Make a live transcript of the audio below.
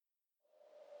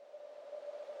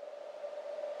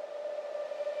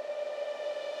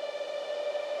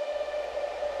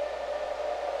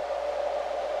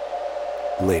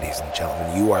Ladies and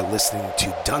gentlemen, you are listening to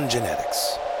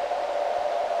Dungeonetics.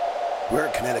 We're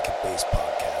a Connecticut-based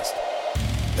podcast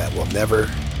that will never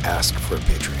ask for a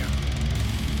Patreon.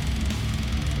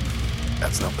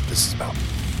 That's not what this is about.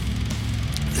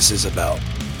 This is about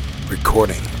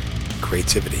recording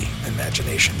creativity and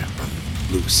imagination run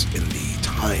loose in the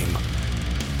time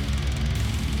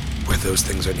where those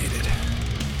things are needed.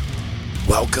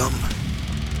 Welcome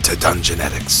to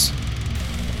Dungeonetics.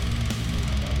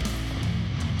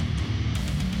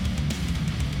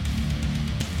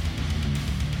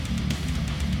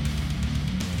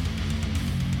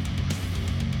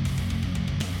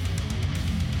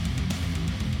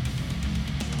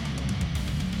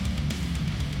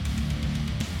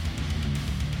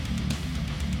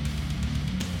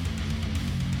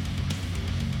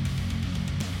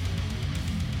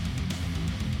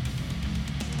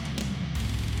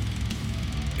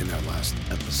 In our last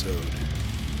episode,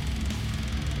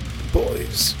 the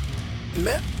boys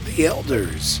met the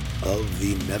elders of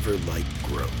the Neverlight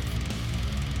Grove.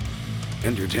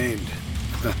 Entertained,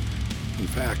 in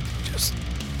fact, just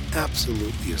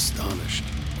absolutely astonished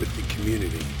with the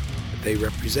community that they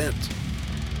represent.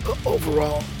 But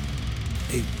overall,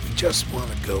 they just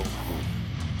want to go home.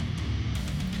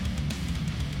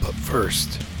 But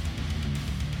first,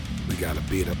 we gotta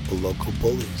beat up the local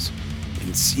bullies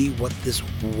and see what this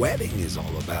wedding is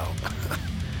all about.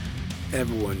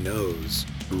 Everyone knows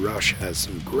Rush has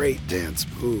some great dance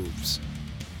moves.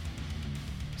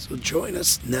 So join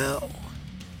us now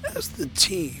as the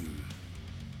team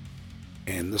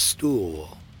and the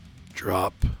stool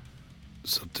drop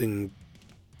something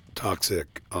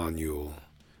toxic on you.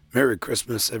 Merry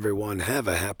Christmas, everyone. Have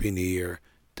a Happy New Year.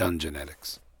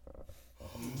 Dungeonetics.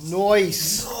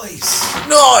 Nice. Nice!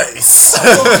 Nice!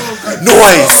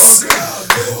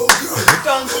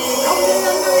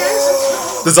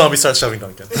 The zombie starts shoving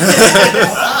Duncan.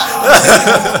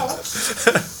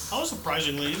 I was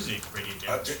surprisingly easy radio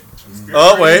damage.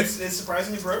 Oh, wait. It's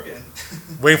surprisingly broken.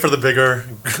 Waiting for the bigger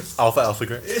alpha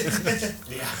grade.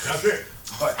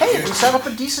 Hey, we set up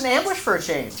a decent ambush for a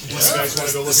change. You guys want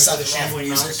to go look into the shambling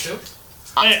mountains too?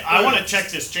 Hey, I want to check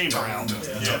this chamber out.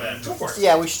 Go for it.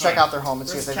 Yeah, we should check out their home and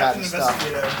see if they've got any stuff.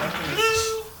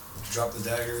 Drop the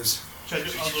daggers. Check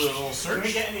it, I'll do a little Can we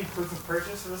search. get any proof of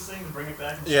purchase for this thing to bring it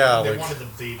back? Yeah, They like, wanted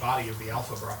the body of the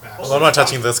alpha brought back. well, I'm not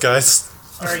touching this, guys.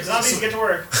 Alright, zombies, get to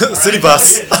work. City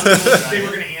bus. They were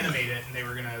going to animate it and they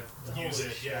were going to use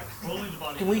it, yeah. Holy the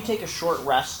body. Can we take a short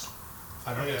rest?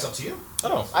 I don't know, it's up to you.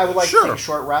 Oh, I would like sure. to take a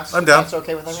short rest. I'm if down. That's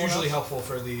okay with It's everyone usually else? helpful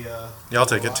for the... Yeah, I'll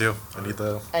take it too. I need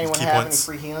the Anyone key have points.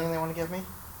 any free healing they want to give me?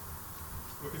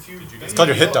 What confused you? It's called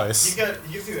your hit dice. You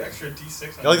gives you extra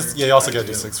D6. Yeah, you also get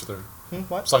a d6 for the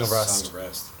What? Song of Rest. Song of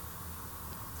Rest.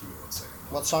 Give me 1 second.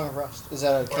 What Song of Rest? Is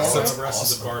that a Song cantrip? of Rest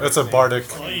is a bardic It's a thing. bardic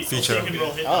Oh, you feature. can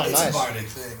roll hit Oh, dice. nice. It's a bardic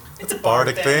thing. It's a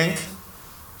Bardic thing? Oh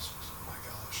my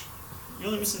gosh. You're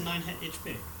only missing 9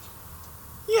 HP.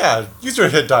 Yeah, use your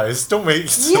hit dice. Don't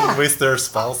Yeah. waste their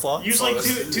spell slots. Use like 2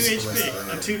 HP,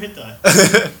 like 2 hit die.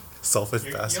 Selfish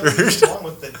You bastard. only use one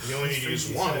with the. You only need to use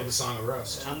one with the Song of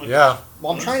Rest. How much? Yeah,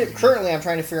 Well, currently I'm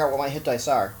trying to figure out what my hit dice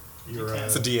are. You're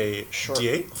it's a d8. Sure.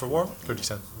 D8 for war? Or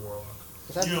d10? warlock.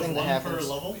 Is that You the have thing that 1 per happens?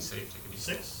 level? 6?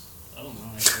 I don't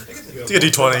know actually. Take a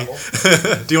d20.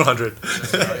 D100.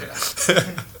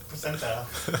 Percentile.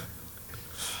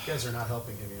 You guys are not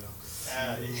helping him, you know.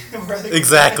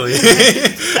 Exactly.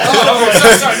 Oh,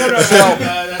 sorry, no.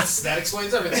 That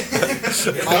explains everything.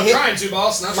 My Not hit- trying to,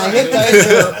 boss. Not My trying hit to. dice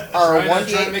are Trying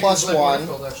to 1d8 make plus his life more 1.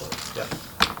 difficult, actually.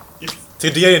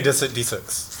 Take a d8 and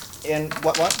d6. And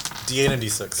what? D8 and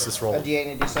d6. Just roll. A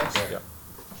d8 and a d6? Yeah.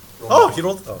 Oh, he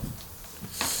rolled. Oh,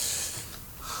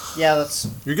 Yeah, that's...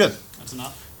 you're good. That's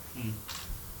enough.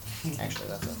 Actually,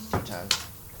 that's a 2 times.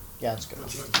 Yeah, it's good.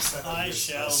 I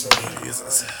shall.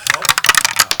 Jesus.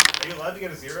 Are you allowed to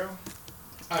get a 0?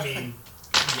 I mean,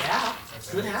 yeah.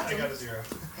 Could I happen. got a 0.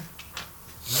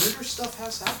 Murder stuff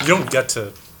has happened. You don't get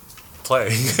to play.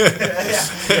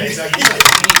 Yeah, exactly. You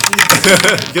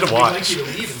get to We'd watch. like you to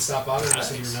leave and stop bothering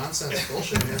us with your nonsense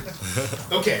bullshit here.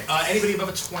 Okay, anybody above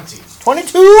a 20?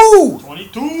 22!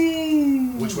 22!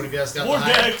 Which one of you guys got the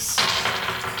higher? Vortex!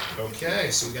 Okay,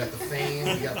 so we got the Fame,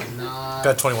 we got the Nod.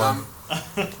 Got 21.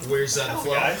 Where's the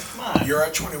Flow? Guys, come on. You're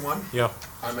at 21. Yeah.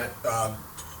 I'm at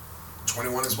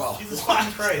 21 as well. Jesus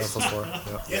That's Christ. plus 4. Yeah. You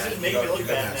guys just make you me got- look you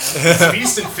got bad that. now.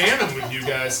 Feast and famine with you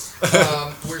guys.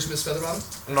 Where's Miss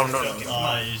Featherbottom? No.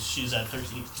 She's at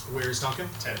 13. Where's Duncan?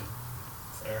 10.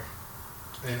 Fair.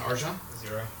 And Arjan?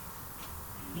 0.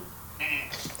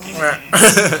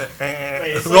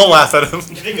 Wait, We all laugh at him.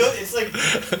 If it go, it's like,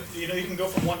 you know, you can go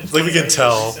from 1 to 20. Like we can right?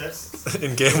 tell. It's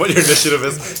In game, what your initiative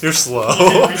is, you're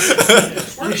slow.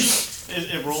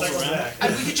 It rolls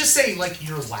around. We could just say, like,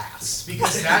 you're last,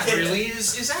 because that really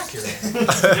is accurate.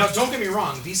 Now, don't get me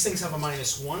wrong, these things have a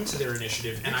 -1 to their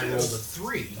initiative, and I rolled a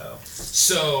 3. Oh.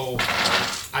 So,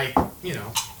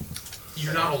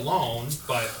 you're not alone,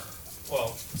 but,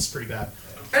 well, it's pretty bad.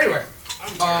 Anyway,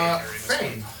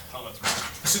 Fane.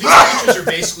 So these creatures are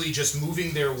basically just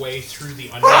moving their way through the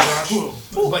underbrush,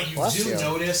 but you Bless do you.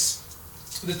 notice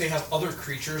that they have other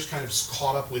creatures kind of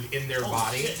caught up within their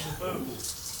body.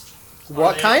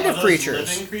 What kind of Are those creatures?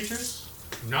 Living creatures?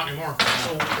 Not anymore.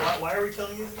 So why are we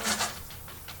killing these again?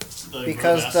 The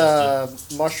Because Grubasses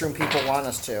the mushroom people want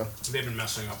us to. They've been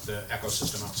messing up the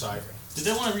ecosystem outside. Did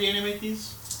they want to reanimate these?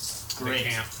 They Great.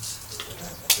 can't.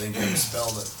 Then get a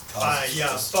spell that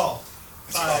causes Fall.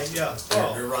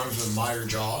 Fall. It rhymes with Meyer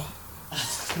Jaw.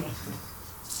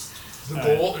 The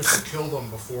goal is to kill them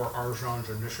before Arjan's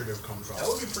initiative comes That up.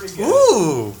 would be pretty good.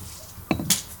 Ooh!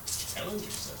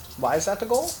 Why is that the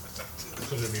goal?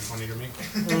 Because it'd be funny to me.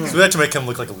 So we have to make him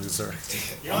look like a loser.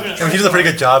 You I'm know, I mean, he does a pretty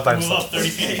good job by Move himself. up 30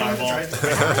 feet you know,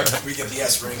 fireball. We get the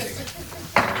S ranking.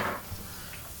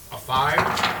 A 5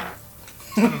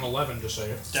 and an 11 to say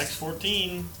it. Dex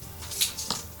 14.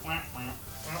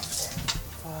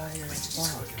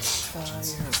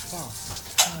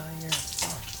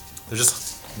 They're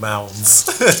just mounds.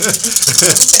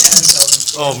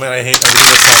 Oh man, I hate everything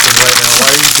that's happening right now. Why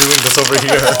are you doing this over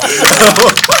here?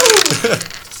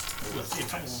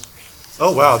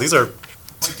 Oh wow, these are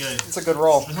Quite good. It's a good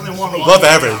roll. There's only one above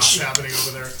average. Happening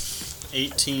over there.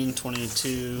 18,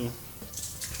 22,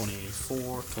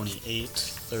 24, 28,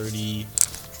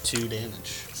 32 damage.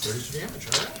 32 damage,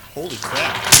 alright. Holy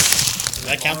crap. Did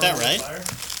I count that right? I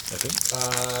think.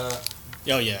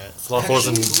 Oh yeah. Above fours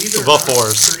and Actually, believe it or above not,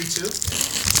 fours. 32.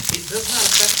 It does not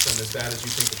affect them as bad as you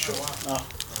think it should.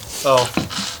 Oh,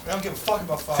 I don't give a fuck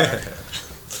about fire.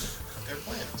 They're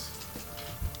plants.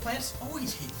 Plants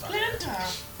always hate fire.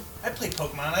 I play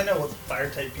Pokemon. I know what fire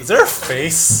type people is there a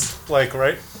face like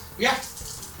right? Yeah.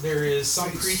 There is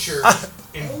some creature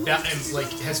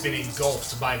has been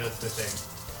engulfed by the thing.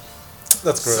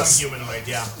 That's gross. Some humanoid,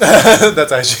 yeah.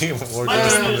 That's actually more My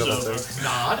gross turn than is the other over. thing.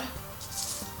 Nod.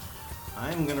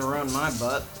 I'm gonna run my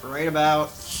butt right about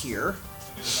here.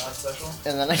 do is not special.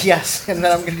 And then, yes, and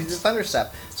then I'm gonna do the Thunder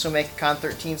Step. So make a con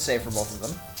 13 save for both of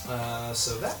them.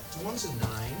 So that one's a 9.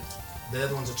 The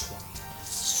other one's a 20.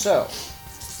 So,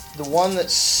 the one that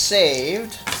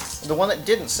saved, the one that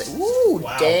didn't save, ooh,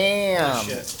 Wow. damn. Holy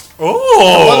shit. The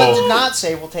one that did Oh! not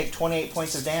save will take 28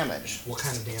 points of damage. What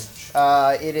kind of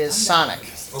damage? It is Sonic,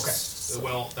 Okay.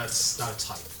 Well, that's not a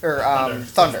type. or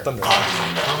Thunder. Thunder.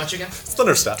 How much again?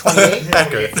 Thunder step. 28?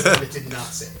 Accurate. It did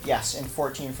not say. Yes, and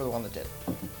 14 for the one that did.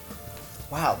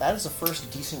 Wow, that is the first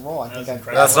decent roll I think I've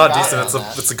incredible. That's not gotten decent. on It's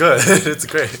that. it's good. It's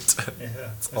great.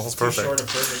 Yeah. It's almost Too perfect. short of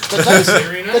perfect. The dice,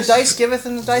 Very the nice. dice giveth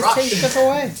and the dice Rush. taketh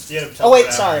away. Yeah, Oh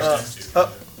wait, sorry.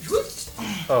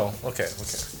 Oh, okay,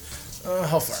 okay.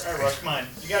 How far? Alright, Rush, mine.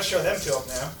 You gotta show them two up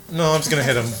now. No, I'm just gonna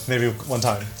hit him maybe one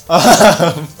time.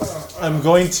 I'm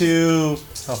going to.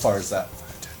 How far is that?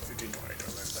 10, 15, 20,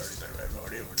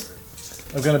 30,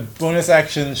 40. I'm gonna bonus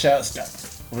action shout step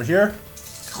over here,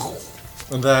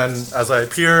 and then as I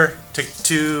appear, take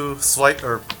 2 swipes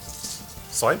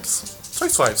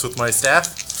with my staff.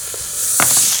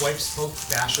 Swipes, poke,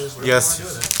 dashes, whatever Yes. you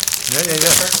want to do with it. Yeah. They're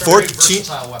very 14,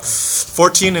 versatile weapon.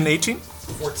 14 and 18.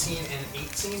 14 and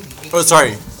 18. The 18 Oh,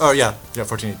 sorry. Oh, yeah,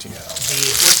 14, 18. The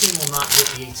 14 will not hit,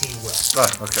 the 18 will.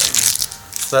 Ah, okay.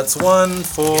 So that's 1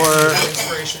 for. That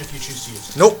inspiration if you choose to use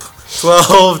it. Nope.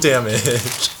 12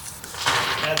 damage.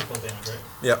 Magical damage, right?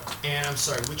 Yep. And I'm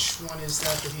sorry, which one is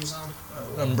that he's on?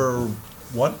 Number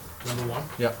 1. Number 1?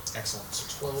 Yep. Excellent.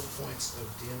 So 12 points of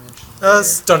damage.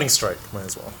 Stunning strike, might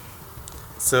as well.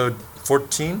 So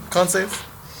 14 con save.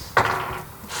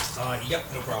 Yep,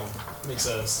 no problem. Makes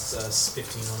a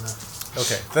 15 on that.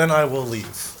 Okay, then I will leave.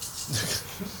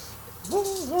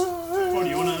 Oh, do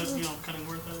you want to, cutting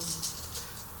worth it?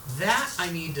 That I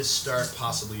need to start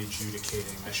possibly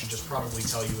adjudicating. I should just probably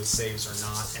tell you it saves or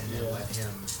not, and then let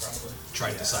him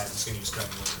try to decide if he's going to use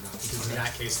cutting word or not. Because in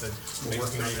that case, then we're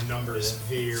working on the numbers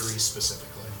very specifically.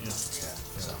 Yeah.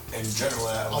 So And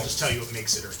generally, I'll just tell you it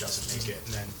makes it or doesn't make it,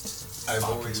 and then I've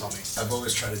Bob can always tell me.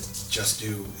 tried to just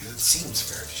do. It seems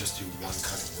fair to just do one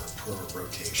cutting word per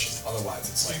rotation. Otherwise,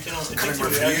 it's like You can only cutting do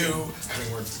word the for action. you, cutting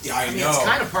word. Yeah, I I mean, know. it's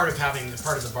kind of part of having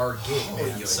part of the bard gig, Oh,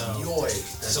 man. yoy, So yoy.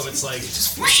 it's like It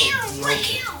just feels so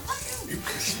broken.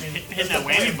 Hitting that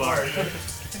whammy bar.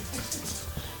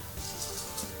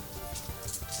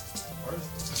 Or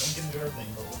don't get to do everything,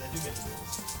 but what they do get to do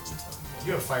is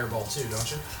you have a fireball too, don't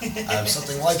you? I have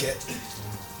something like it.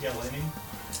 You got lightning? Oh,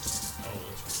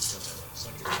 that's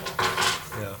what you got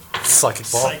that one. Yeah. Psychic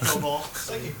ball. Psycho ball.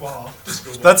 Psychic ball.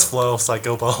 That's flow.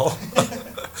 Psycho ball.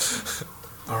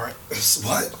 All right.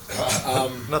 What?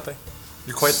 Nothing.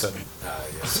 You're quite thin.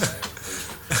 Yes, I am.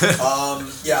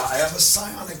 Thank you. Yeah, I have a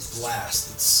psionic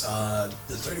blast. It's the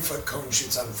 30-foot cone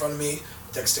shoots out in front of me.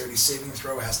 Dexterity saving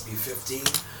throw has to be 15.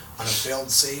 On a failed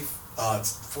save,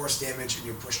 it's force damage, and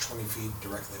you're pushed 20 feet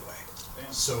directly away.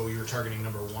 So you're targeting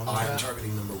number 1 with I'm that?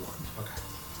 targeting number 1. Okay.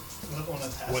 Another one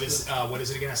that's What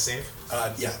is it again? A save?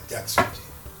 Yeah, Dex 15.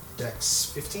 Dex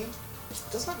 15?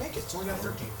 Does not make it. It's only got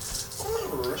 13. I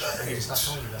need to stop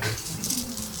telling you that.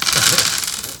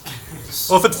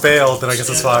 Well, if it failed, then I guess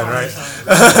it's fine, right?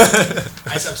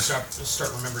 I just have to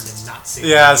start remembering to not save.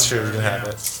 Yeah, that's true. You can have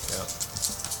it. Yeah.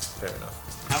 Fair enough.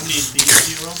 How many D's do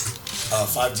you roll?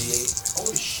 5d8.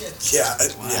 Holy shit. Yeah,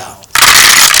 yeah.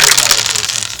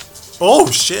 Oh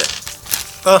shit!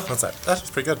 Oh, that's that. That's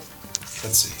pretty good.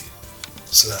 Let's see.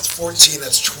 So that's 14,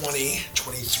 that's 20,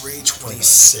 23,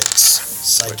 26.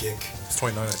 Psychic. It's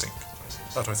 29, I think.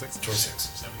 Oh, 26. 26.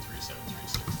 73.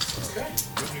 Okay.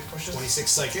 How many pushes?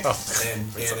 26 psychic. Oh, And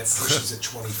it pushes it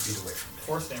 20 feet away from me.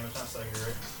 Force damage, not psychic,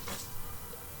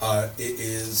 right? It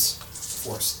is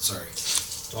force, sorry.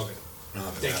 All good. No,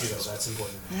 but Thank that you, though. is- That's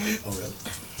important. Oh, really?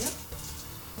 Yep.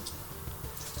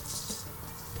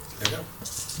 There you go.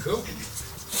 Cool.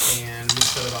 And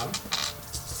moves to the bottom.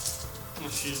 Well,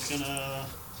 she's gonna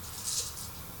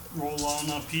roll on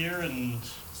up here and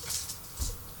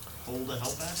hold a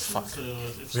help action. Fuck. So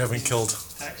if we haven't something killed.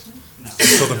 attacks me? No.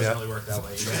 Killed him Doesn't yet. really work that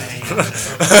way.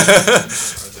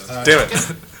 Damn it.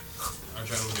 I'm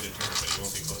trying to look at a turn, but you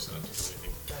won't be close enough to do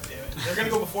anything. God damn it. They're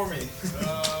gonna go before me.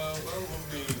 Well, we'll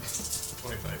be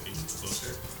 25 feet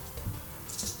closer. I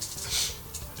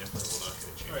definitely will not get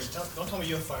a Alright, chance. don't tell me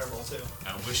you have fireball too.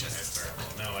 I wish I had fireball.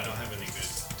 No, I don't have any good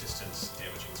distance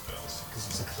damaging spells. Because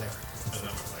he's a cleric. But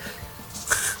I'm a cleric.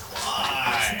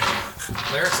 Why?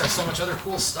 Clerics have so much other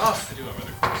cool stuff. I do have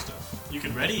other cool stuff. You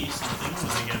could ready something when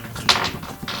they get opportunity.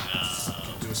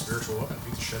 Do a spiritual weapon.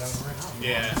 Beat the shit out of him right now.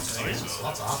 Yeah, I think so.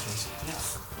 Lots of options.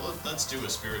 Well, let's do a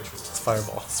spiritual.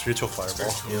 Fireball. Spiritual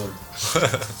fireball. Spiritual.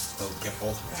 They'll get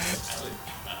both of them.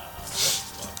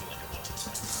 We'll have to look at what this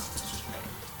is. It's just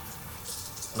weapon.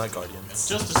 Not guardians.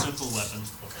 Just a simple weapon.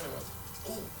 What kind of weapon?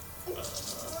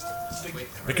 Wait,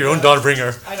 Make your own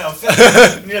Dawnbringer. I know, you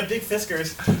need to have big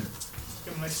fiskers.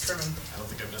 Give them a nice trimming. I don't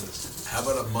think I've done this. How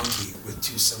about a monkey with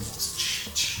 2 symbols?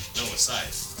 No, a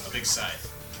scythe. A big scythe.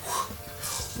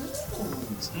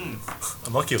 A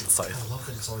monkey with a I scythe. love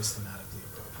that it's always thematically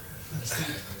appropriate. That's the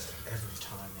thing that every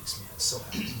time makes me so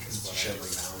happy. Gently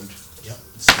bound. Yep.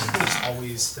 It's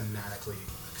always thematically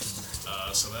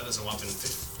connected. So that is a whopping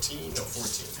 15, no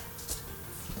 14.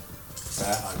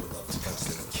 That I would love to cut.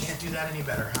 Can't do that any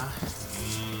better, huh?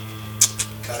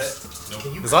 Cut it. Nope.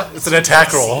 Can you It's, not, it's an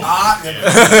attack roll. Ah! Bob,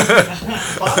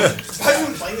 if I've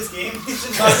been playing this game, you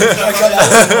should not. How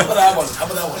about that one? How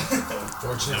about that one?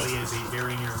 Fortunately, it is a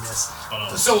very near miss.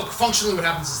 But, So functionally, what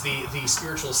happens is the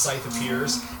spiritual scythe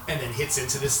appears and then hits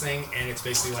into this thing, and it's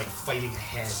basically like fighting a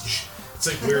hedge. It's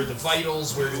like, where are the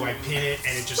vitals? Where do I pin it?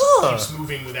 And it just keeps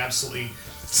moving with absolutely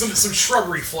some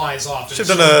shrubbery flies off. and Should it's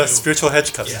have done a so new. spiritual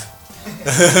hedge cut. Yeah.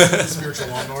 Spiritual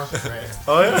lawnmower. Right.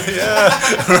 Oh yeah.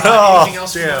 Anything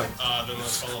else? Damn. then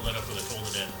let's follow that up with a Toll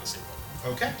the Dead on the same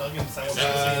one. Okay. Dungeon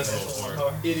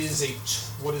It is a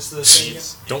what is the thing again?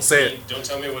 Don't say it. Don't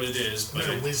tell me what it is, but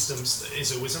No, wisdom's.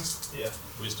 Is it wisdom? Yeah.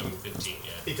 wisdom 15,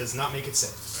 yeah. It does not make it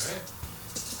safe. Alright.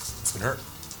 It's been hurt.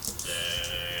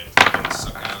 Then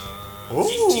suck on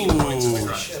 18 points of Ooh.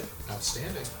 necrotic. Shit.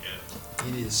 Outstanding. Yeah.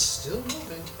 It is still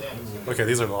moving. Damn. Okay,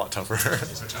 these are a lot tougher.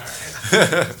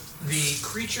 Alright. The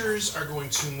creatures are going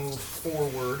to move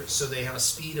forward, so they have a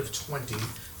speed of 20.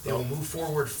 They will move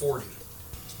forward 40.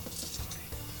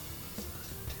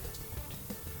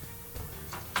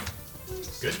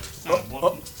 Good.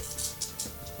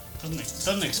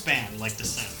 Doesn't expand like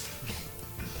descent.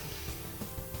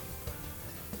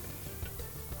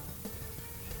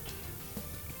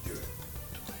 Do it.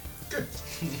 Good.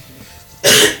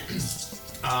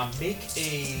 Make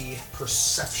a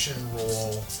perception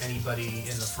roll, anybody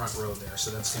in the front row there. So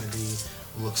that's going to be,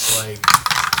 looks like,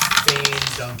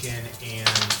 Thane, Duncan, and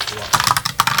Fluff.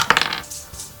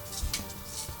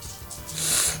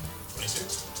 22.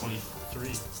 23.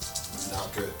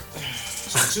 Not good.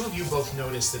 So the two of you both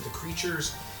notice that the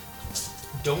creatures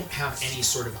don't have any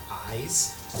sort of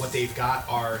eyes. What they've got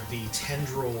are the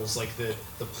tendrils, like the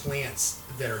plants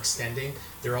that are extending.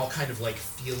 They're all kind of like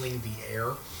feeling the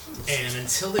air. And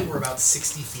until they were about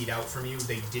 60 feet out from you,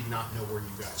 they did not know where you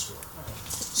guys were.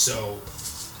 So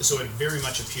So it very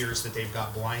much appears that they've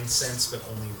got blind sense, but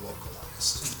only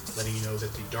localized, letting you know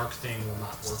that the dark thing will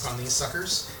not work on these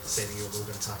suckers, saving you a little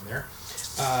bit of time there.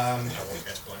 I won't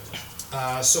catch blind.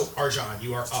 So Arjan,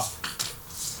 you are up.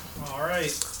 All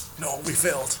right. No, we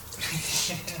failed.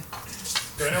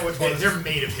 Do I know which one? They're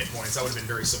made of hit points. I would have been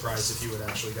very surprised if you had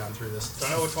actually gotten through this. Do I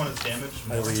know which one is damaged?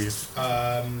 I leave.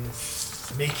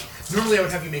 Normally I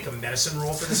would have you make a medicine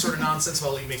roll for this sort of nonsense, but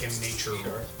I'll let you make a nature roll.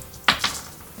 Yeah,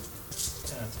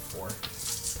 that's a 4.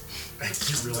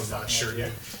 You're really not sure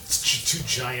yet. It's two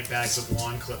giant bags of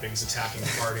lawn clippings attacking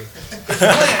the party.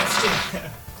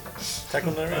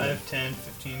 Tackle the 5, 10,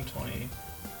 15, 20,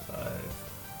 5.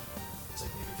 It's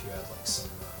like maybe if you had like some,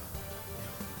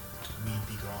 weed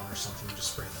be gone or something, you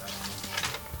just spray that on.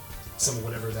 Some of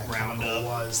whatever that chemical Roundup.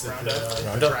 was that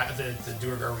Roundup. the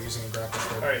Duergar were using in grapple.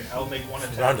 Alright, I'll make one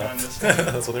attack Roundup. on this one.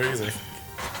 That's what they're using.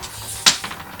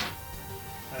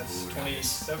 That's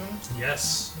 27.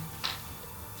 Yes.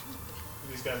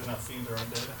 These guys are not fiends or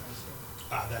undead.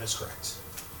 That is correct.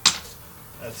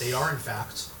 That's, They are in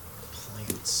fact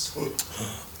plants.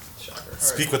 Shocker.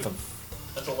 Speak with them.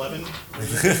 That's 11. An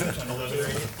 11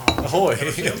 rating. Ahoy! Then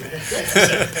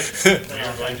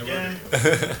I'll go again.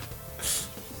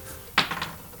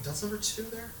 That's number 2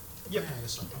 there? Yep. Yeah, I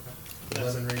guess so. Okay.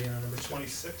 That's 11 rating on number 2.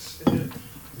 26 to hit.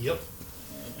 Yep.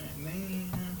 And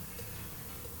then...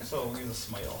 So we'll use a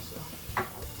smite also.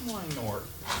 One more.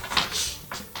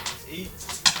 8.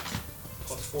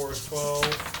 Plus 4 is 12.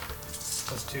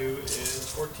 Plus 2 is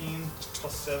 14.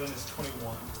 Plus 7 is 21.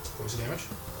 What was the damage?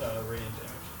 Radiant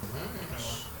damage.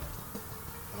 Nice.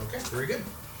 Okay, very good.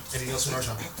 Anything else from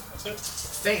Arjan? That's it.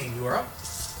 Thane, you are up.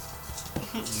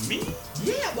 Me?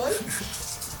 Yeah, bud.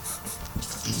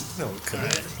 No, it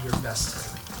couldn't. Your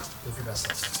best. Live your best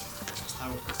life. I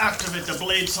will activate the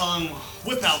blade song,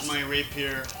 whip out my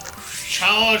rapier,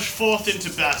 charge forth into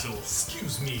battle.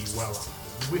 Excuse me while I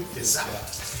whip this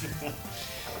out.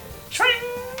 Tring!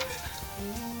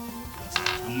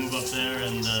 I'll move up there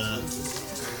and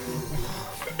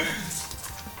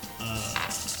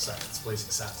It's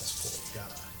Blazing Saddles pull. You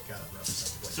gotta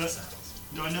represent Blazing So- Saddles.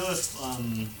 do I know if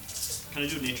can I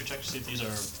do a nature check to see if these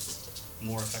are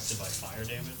more affected by fire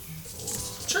damage or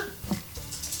Sure.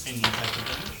 any type of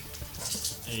damage?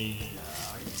 A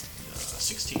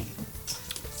 16.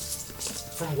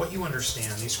 From what you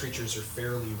understand, these creatures are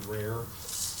fairly rare.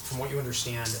 From what you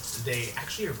understand, they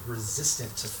actually are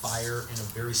resistant to fire in a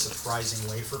very surprising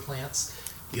way for plants.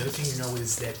 The other thing you know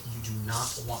is that you do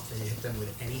not want to hit them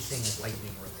with anything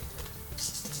lightning related.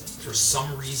 For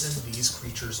some reason, these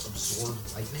creatures absorb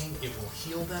lightning. It will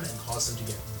heal them and cause them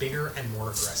to get bigger and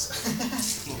more aggressive.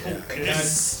 Okay.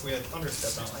 Guys, we had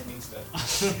Thunderstep, not Lightning Step.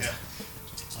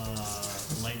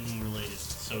 Lightning related.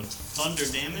 So thunder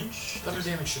damage. Thunder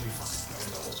damage should be fine.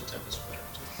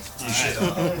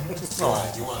 Alright.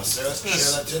 Oh, You want to share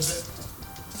that tidbit?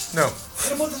 no.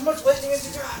 Hit him with as much lightning as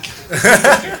you got!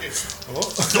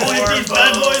 Don't hit these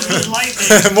bad boys with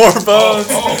lightning. More bones!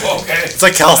 okay. It's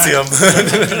like calcium. I'm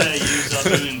gonna use a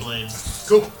booming blade.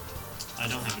 Cool. I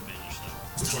don't have advantage though.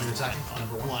 Which one are you attacking?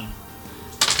 Number 1. 1.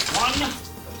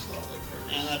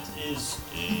 And that is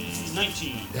a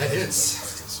 19. That is.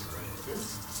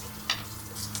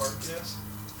 Fart gas?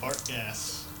 Fart gas.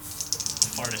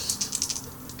 Fartist.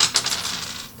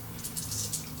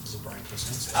 This is Brian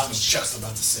Christmas. I was just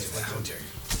about to say that. How dare you?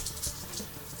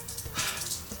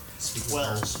 Speaking of 12.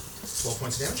 powers, 12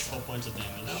 points of damage. 12 points of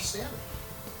damage. Outstanding.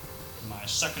 My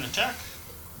second attack.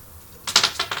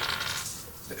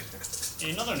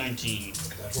 Another 19.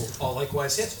 That will all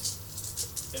likewise hit.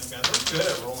 Damn, guys, we're good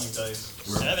at rolling dice.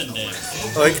 7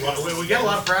 damage. Like, We get a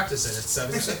lot of practice in it.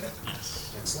 7%.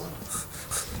 Yes. Excellent.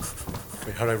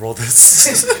 wait, how do I roll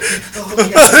this?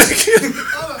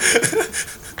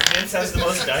 Vince has the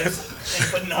most dice,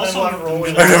 but none of Also, them want to roll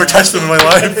with I've never touched them in my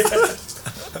life.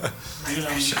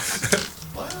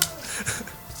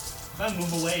 If I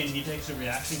move away and he takes a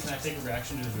reaction, can I take a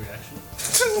reaction to his reaction?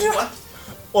 What?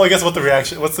 Well, I guess what's the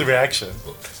reaction?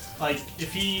 Like,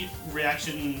 if he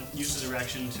uses a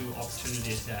reaction to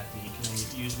opportunity attack me, can I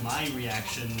use my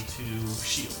reaction to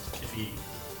shield if he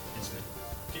hits me?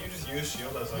 Can you just use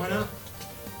shield as like Why not?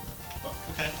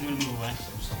 Okay, I'm gonna move away.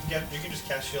 Yeah, you can just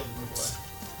cast shield and move away.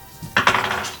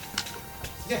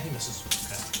 Yeah, he misses.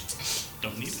 Okay.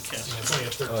 Don't need the cast. Yeah, it's only a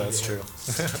 13. Oh, that's to hit. true.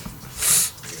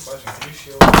 Good question. Can you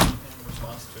shield in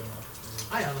response to an opportunity?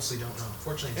 I honestly don't know.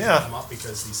 Fortunately, I Yeah. didn't come up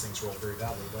because these things roll very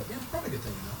badly, but yeah, probably a good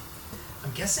thing to know.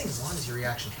 I'm guessing as long as your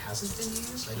reaction hasn't been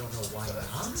used, I don't know why not. I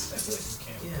feel like you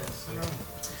can't. Yeah, I don't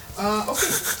know.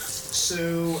 Okay.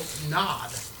 So,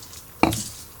 Nod.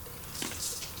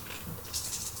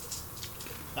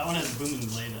 That one has booming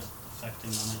blade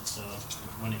affecting on it, so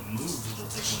when it moves, it'll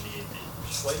take 1d8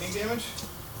 damage. Lightning damage?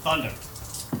 Thunder.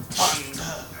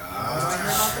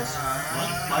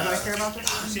 Why do I care about this?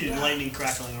 See the lightning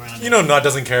crackling around. You know, Nod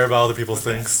doesn't care about other people's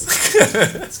things.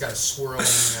 It's got a swirling.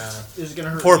 Is it gonna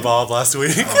hurt? Poor me? Bob last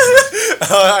week.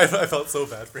 I felt so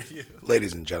bad for you.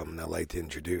 Ladies and gentlemen, I'd like to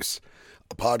introduce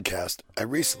a podcast I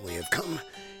recently have come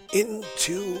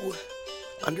into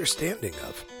understanding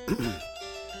of.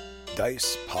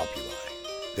 Dice Populi.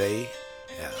 They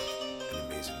have an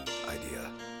amazing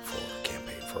idea for a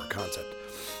campaign, for a concept.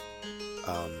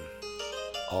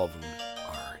 All of them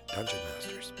are dungeon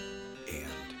masters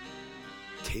and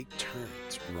take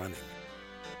turns running,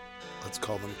 let's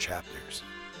call them chapters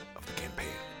of the campaign,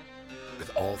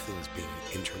 with all things being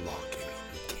interlocking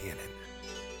and canon.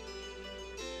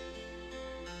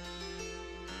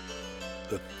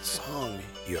 The song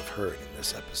you have heard in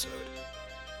this episode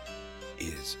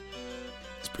is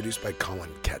produced by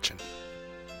Colin Ketchen.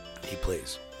 He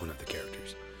plays one of the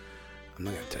characters. I'm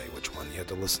not going to tell you which one. You have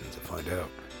to listen to find out.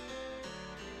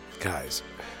 Guys,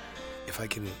 if I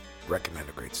can recommend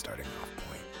a great starting off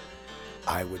point,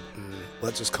 I would,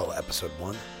 let's just call it episode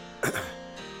 1.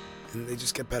 And they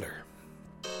just get better.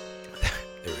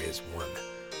 There is one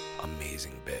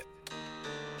amazing bit,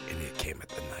 and it came at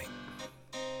the night.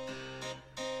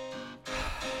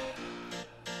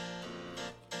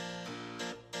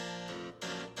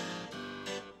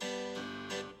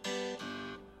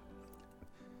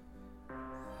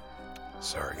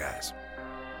 Sorry, guys.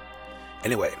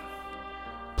 Anyway,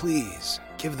 please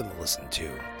give them a listen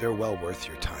too. They're well worth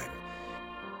your time.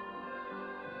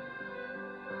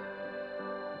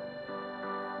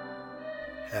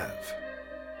 Have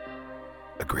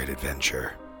a great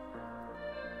adventure.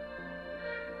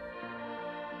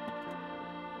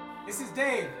 This is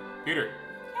Dave. Peter.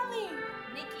 Kelly.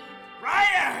 Nikki.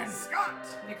 Ryan. Scott.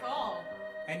 Nicole.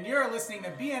 And you're listening to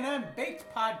B&M Baked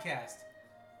Podcast.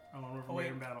 Oh, we're from wait.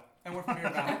 Raider Battle. And we're from here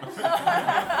battle.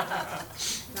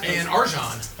 And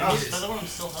Arjan. Oh, is the other one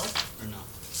still help or no?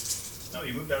 No,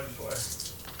 you moved out before.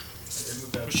 It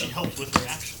moved out. But she helped with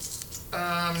reaction.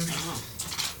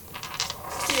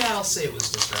 Yeah, I'll say it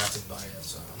was distracted by it,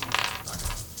 so I'm not gonna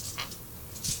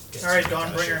get Alright, too bent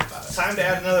out of shape Dawnbringer. about it. Time to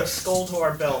add another skull to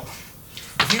our belt.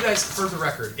 If you guys, for the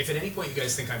record, if at any point you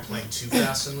guys think I'm playing too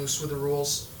fast and loose with the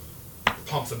rules,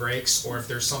 pump the brakes, or if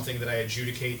there's something that I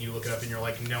adjudicate and you look it up and you're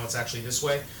like, no, it's actually this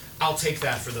way, I'll take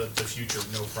that for the future,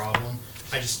 no problem.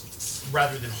 I just,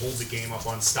 rather than hold the game up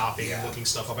on stopping and looking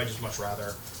stuff up, I just much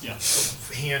rather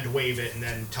hand wave it and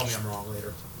then tell me I'm wrong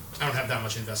later. I don't have that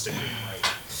much invested in being right.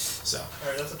 So.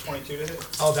 Alright, that's a 22 to hit.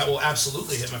 Oh, that will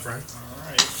absolutely hit, my friend.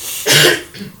 Alright.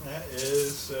 That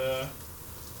is, You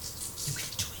can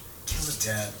do it. Kill it,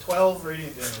 Dad. 12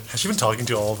 radiant damage. Has she been talking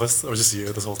to all of us, or just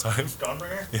you this whole time?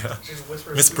 Dawnbringer? Yeah. She's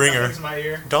whispering Miss Bringer. things in my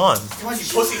ear. Dawn. Come on, you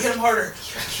pussy, hit him harder.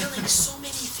 You're killing so many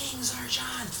things,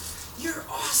 Arjan. You're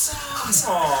awesome.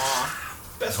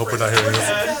 Aww. Best I hope we're friend not hearing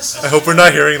ever this. had. I hope we're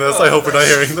not hearing this. I hope we're not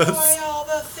hearing this. Destroy all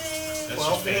the things. That's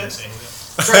Well, just Bane man. saying that.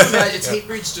 Try to imagine, it's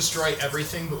Hatebreed's destroy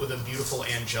everything, but with a beautiful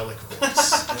angelic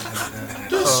voice.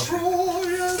 Destroy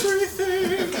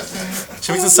everything.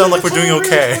 She makes it sound like we're doing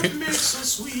okay. What makes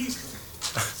us weak.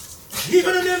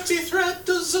 Even an empty threat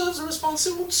deserves a response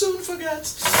it won't soon forget.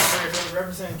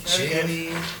 Representing Connecticut.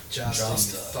 Jimmy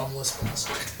Justin, thumbless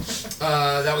bastard.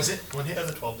 That was it? One hit? That's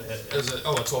a 12 to hit. It was a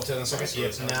 12 to hit on second? So Yeah,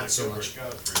 it sounds not like so it much.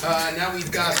 worked out for you. Now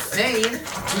we've got Thane,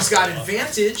 who's got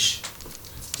advantage.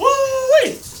 Woo!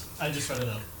 I just read it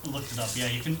up. Looked it up. Yeah,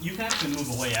 you can actually move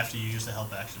away after you use the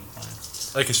help action.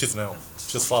 Fine. I can shoot an arrow.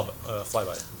 Just fly by.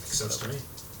 Makes sense to me.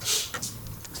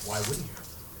 Why wouldn't you?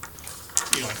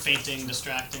 You know, like fainting,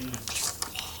 distracting.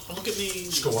 Oh, look at me.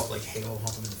 Just go up like Halo,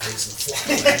 hump him in the face and fly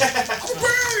away. I'm a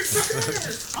bird,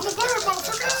 fucker! I'm a bird,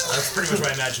 motherfucker! That's pretty much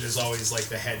what I imagine is always like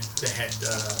the head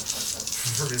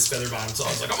from his feather bottom. So I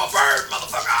was like, I'm a bird,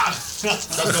 motherfucker!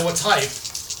 Doesn't know what type.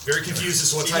 Very confused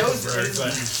as to what type of bird,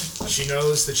 but she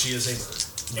knows that she is a bird.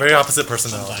 Very opposite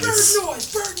personalities.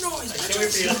 Bird noise! I can't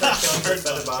wait for you to start killing this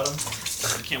feather bottom.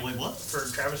 You can't wait. What? For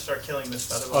Travis to start killing this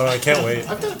feather Oh, bottom. I can't wait.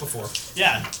 I've done it before.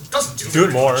 Yeah. It doesn't do Do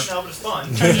it very more. much. No, but it's fun.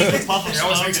 Puff of It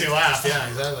always smoke makes me and laugh, yeah,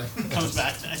 exactly. comes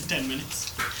back in 10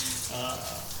 minutes.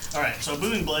 Alright, so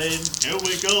Booming Blade. Here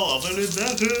we go. Of an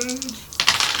advantage.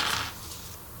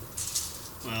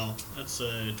 Well, that's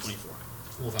 24.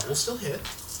 Well, that will still hit.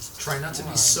 Try not to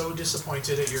be so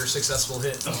disappointed at your successful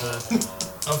hit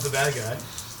of the bad guy.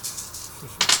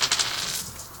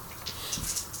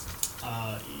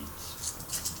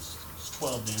 It's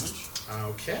 12 damage.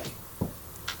 Okay.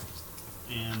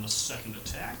 And the second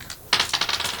attack.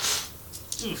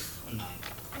 Oof, a 9.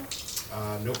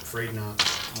 Nope, afraid not.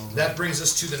 That brings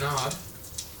us to the nod.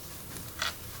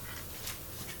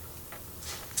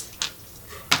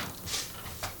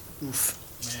 Oof.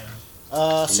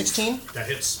 Man. 16. That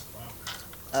hits.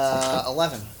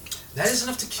 11. That is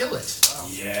enough to kill it.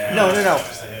 Yeah.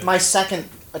 No. My second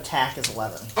attack is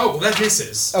 11. Oh, well, that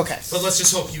misses. Okay. But let's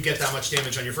just hope you get that much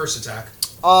damage on your first attack.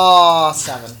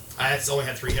 7. It's only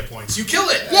had 3 hit points. You kill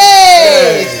it!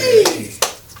 Yay!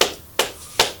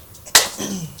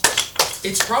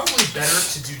 It's probably better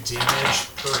to do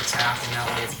damage per attack, and that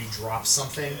way if you drop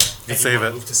something and save you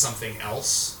wanna it. move to something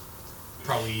else,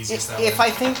 probably easiest that If way.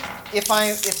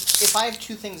 if I have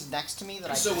two things next to me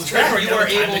that I So can with Try that, for you another are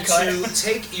time able to cut. to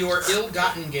take your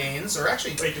ill-gotten gains, or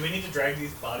actually, Wait, do we need to drag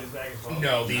these bodies back as well?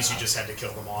 no, these you just had to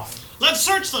kill them off. Let's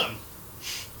search them.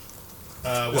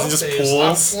 Well, Isn't it just there's a lot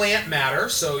of pools? plant matter,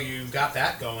 so you've got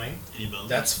that going. Any bones?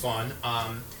 That's fun.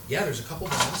 Yeah, there's a couple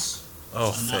bones. Oh,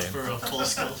 Enough same. for a full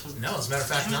skeleton. No, as a matter of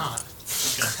fact, not.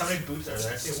 How many boots are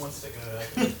there? I see one sticking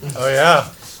out. Oh yeah.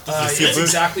 It's see a boot?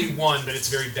 exactly one, but it's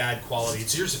very bad quality.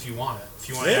 It's yours if you want it. If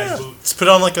you want to Yeah. add boot, Let's put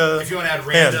on like a. if you want to add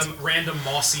random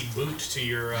mossy boot to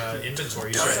your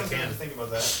inventory, you I was certainly trying to can. think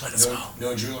about that. Might as well.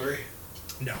 No jewelry?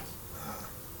 No.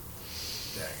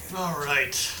 Dang it. All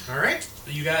right. All right,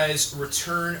 you guys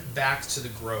return back to the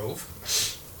grove,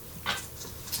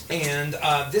 and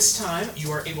this time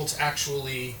you are able to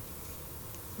actually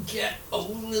get a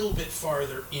little bit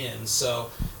farther in.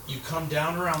 So you come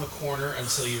down around the corner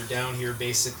until you're down here,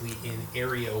 basically in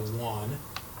Area 1.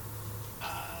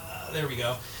 There we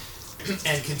go,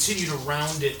 and continue to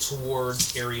round it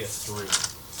towards Area 3.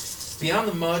 Beyond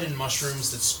the mud and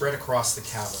mushrooms that spread across the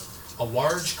cavern, a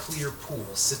large, clear pool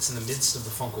sits in the midst of the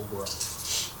fungal grove.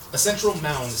 A central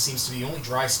mound seems to be the only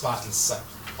dry spot in sight,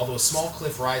 although a small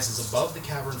cliff rises above the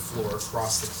cavern floor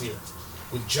across the clearing,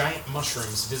 with giant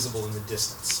mushrooms visible in the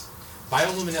distance.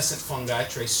 Bioluminescent fungi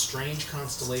trace strange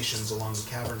constellations along the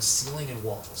cavern's ceiling and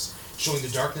walls, showing the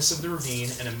darkness of the ravine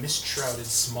and a mist-shrouded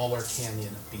smaller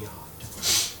canyon beyond.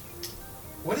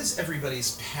 What is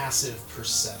everybody's passive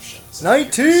perceptions?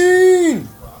 19.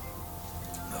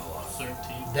 13.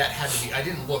 That had to be... I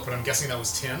didn't look, but I'm guessing that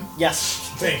was Tim? Yes.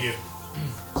 Thank you.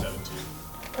 17.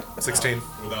 16.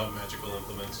 Without magical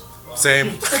implements.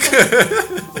 Same.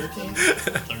 13?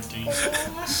 13.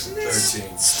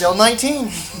 13. Still 19.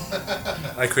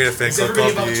 I create a fan Is club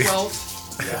everybody called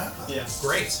above the. 12? Yeah. Yeah.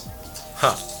 Great.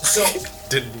 Huh. So,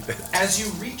 Didn't need it. as you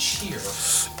reach here,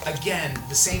 again,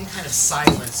 the same kind of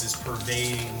silence is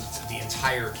pervading the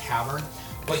entire cavern,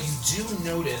 but you do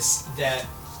notice that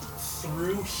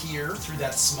through here, through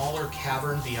that smaller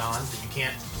cavern beyond, that you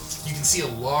can see a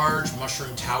large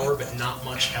mushroom tower, but not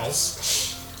much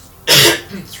else.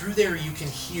 Through there, you can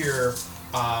hear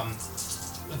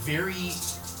very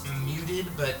muted,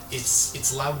 but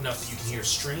it's loud enough that you can hear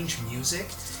strange music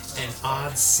and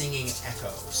odd singing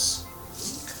echoes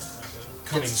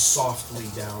coming softly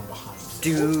down behind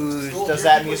you. Does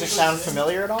that music sound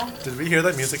familiar at all? Did we hear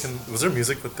that music? And was there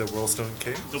music with the Whirlstone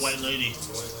Cave? The White Lady.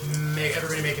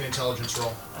 Everybody make an intelligence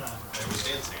roll. I was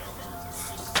dancing. I don't remember if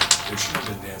it was There should have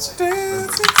been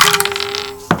dancing.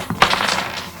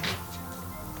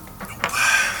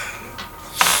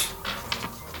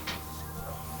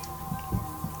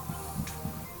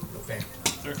 Okay.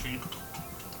 13.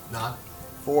 Nod.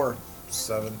 4.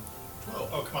 7.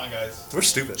 Oh, come on, guys. We're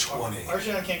stupid. 20.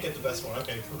 Arjun can't get the best one.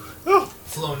 Okay.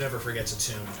 Flo never forgets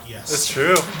a tune. Yes. That's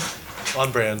true.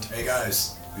 On brand. Hey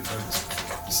guys, we've heard this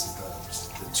before. This is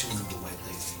the tune of the White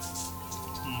Lady.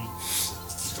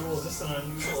 Cool. Is this an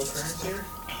unusual occurrence here?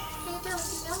 I don't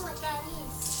know what that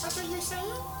is. What are you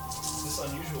saying? Is this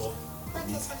unusual? What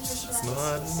is unusual? It's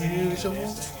not Singing and unusual.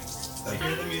 dancing and- You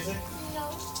hear the music? No.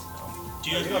 Do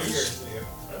you You have don't hear yours? it, do you?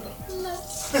 I don't know. No.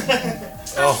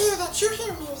 Oh. I hear that you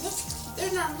hear music.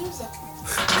 There's not music.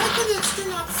 My colleagues do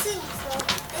not sing, so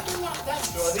they do not dance.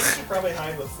 So I think you should probably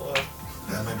hide with Flo.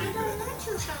 That might be I a good don't want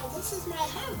idea. to hide. This is my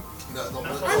home. No,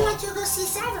 I want to go see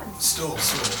Saturn. Stool.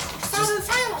 Saturn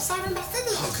Final, Saturn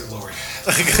Bastille. Oh, good lord.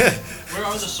 Where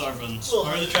are the Sarvans? Well,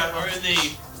 Are they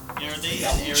in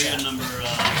area number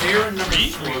They're in number 3?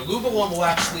 3. Lubalum will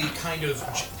actually kind of...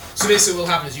 So basically what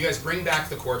will happen is you guys bring back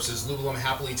the corpses. Lubalum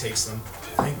happily takes them.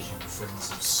 Thank you,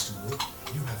 friends of Stool.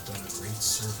 You have done a great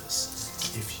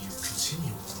service. If you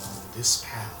continue along this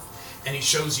path... And he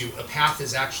shows you a path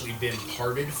has actually been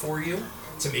parted for you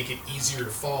to make it easier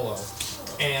to follow.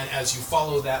 And as you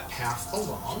follow that path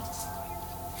along...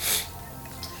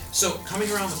 So, coming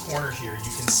around the corner here,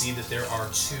 you can see that there are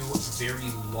 2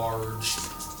 very large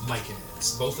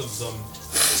myconids. Both of them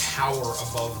tower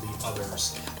above the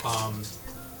others.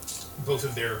 both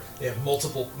of they have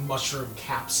multiple mushroom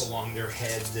caps along their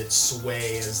head that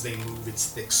sway as they move.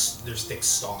 Their thick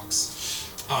stalks.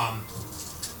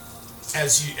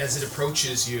 As it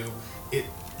approaches you,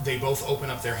 they both open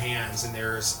up their hands, and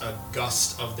there's a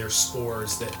gust of their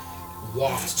spores that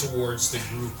waft towards the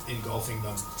group, engulfing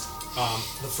them.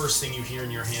 The first thing you hear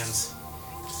in your hands: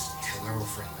 "Hello,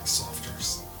 friendly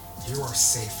softers. You are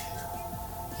safe here.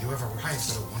 You have arrived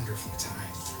at a wonderful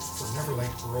time. For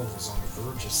Neverlight Grove is on the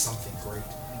verge of something great,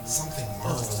 something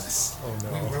marvelous. Oh no.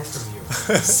 We welcome you.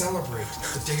 Celebrate.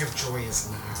 The day of joy is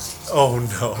nigh. Oh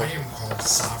no. I am called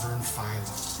Sovereign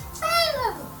Philo.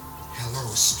 Philo!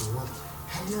 Hello, Stuart.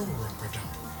 Hello,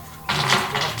 Rumperdump. You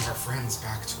have brought our friends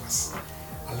back to us.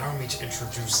 Allow me to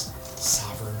introduce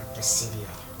Sovereign Basidia."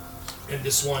 And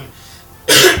this one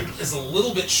is a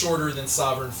little bit shorter than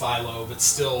Sovereign Philo, but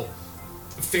still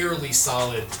fairly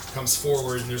solid. Comes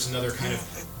forward, and there's another kind of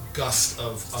gust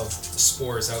of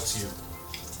spores out to you.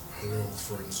 "Hello,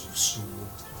 friends of Stool.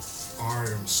 I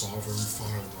am Sovereign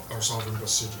Philo, or Sovereign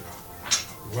Basidia.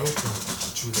 Welcome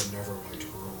to the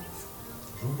Neverlight Grove.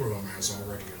 Luberum has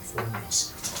already informed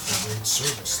us of the great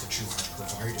service that you have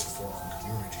provided for our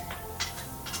community.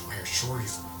 I assure you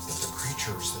that the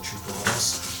creatures that you brought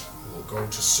us will go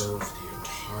to serve the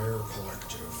entire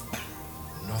collective.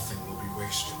 Nothing will be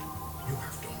wasted. You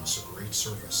have done us a great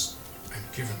service and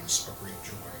given us a great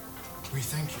joy. We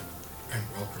thank you and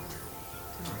welcome you."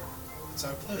 It's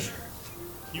our pleasure.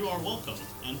 You are welcome,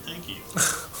 and thank you.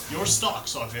 Your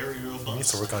stocks are very He needs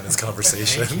robust. to work on his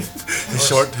conversation. Thank you.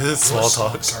 His small Your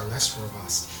talk. stocks are less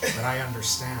robust, but I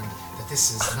understand that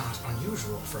this is not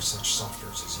unusual for such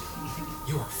softers as you.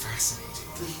 You are fascinating.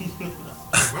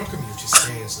 I welcome you to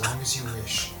stay as long as you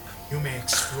wish. You may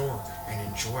explore and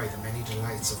enjoy the many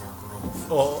delights of our grove.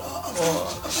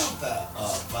 About that,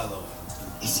 Philo,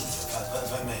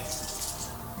 if I may.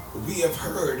 We have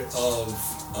heard of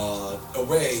a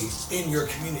way in your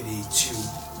community to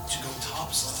go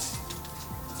topside,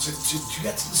 to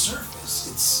get to the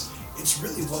surface. It's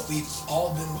really what we've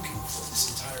all been looking for this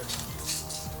entire time.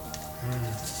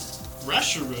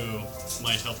 Rasharu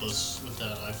might help us with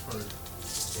that, I've heard.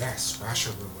 Yes,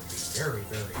 Rasharu would be very,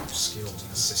 very skilled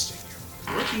in assisting you.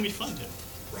 Where can we find him?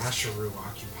 Rasharu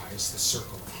occupies the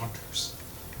Circle of Hunters.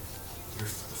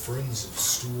 If the friends of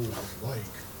Stool would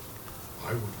like,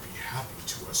 I would be happy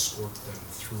to escort them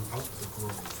throughout the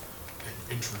grove and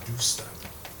introduce them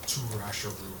to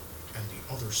Rasharu and the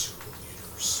other circle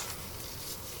leaders.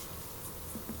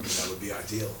 That would be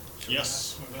ideal.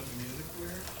 Yes. What about the music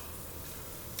there?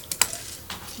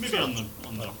 Maybe on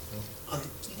the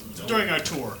during our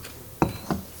tour.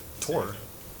 Tour.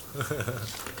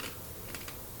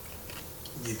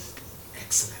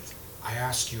 Excellent. I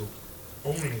ask you,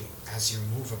 only as you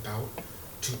move about,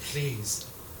 to please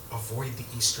avoid the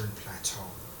Eastern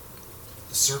Plateau.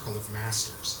 The Circle of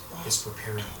Masters is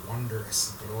preparing a wondrous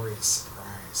and glorious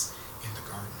surprise in the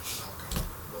Garden of Welcome.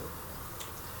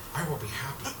 I will be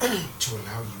happy to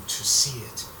allow you to see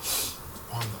it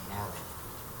on the morrow,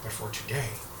 but for today,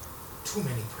 too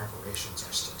many preparations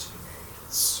are still to be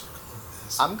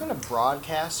made. I'm gonna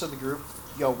broadcast to the group,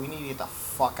 yo, we need to get the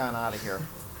fuck on out of here.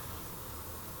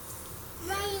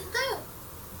 There you go.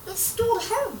 It's Stool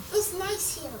home. It's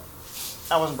nice here.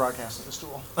 I wasn't broadcasting the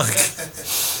stool.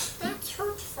 That's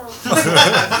hurtful.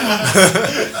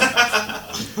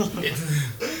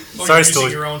 Sorry, Stool. you're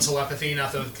using your own telepathy,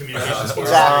 not the communications board.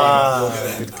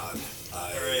 Exactly.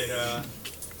 Alright,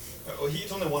 well,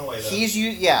 he's only one way, though. He's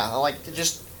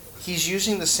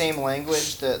using the same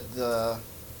language that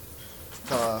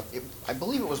I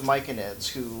believe it was Mike and Ed's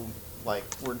who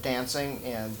were dancing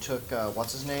and took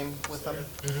what's his name with them,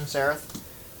 Sareth.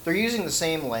 They're using the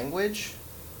same language.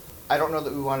 I don't know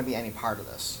that we want to be any part of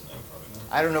this. No, probably not.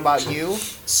 I don't know about you.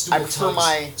 I prefer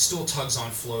my. Stool tugs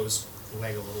on Flo's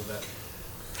leg a little bit.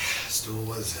 Stool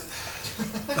was it?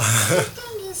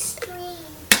 Everything is strange.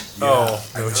 Oh,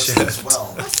 I no noticed shit. as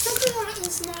well. Basidia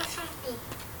is not happy.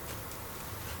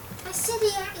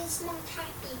 Basidia is not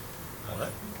happy.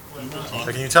 What? We will How talk.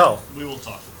 can you tell? We will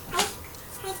talk. I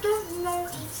don't know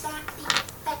exactly,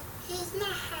 but he's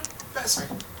not happy. Sorry.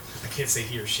 I can't say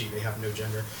he or she. They have no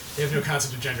gender. They have no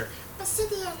concept of gender.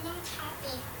 Basidia not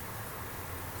happy.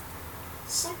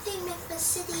 Something with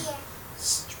Basidia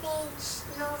strange,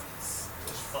 nervous.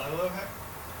 Is Philo happy?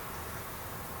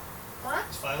 What?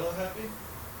 Is Philo happy?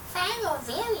 Philo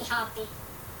very happy.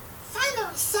 Philo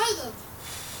excited.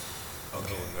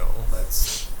 Okay, Oh, no.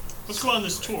 let's. Let's go on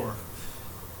this tour.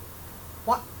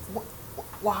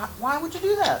 Why would you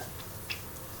do that?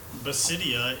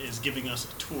 Basidia is giving us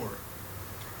a tour.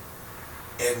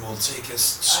 And we'll take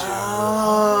us to.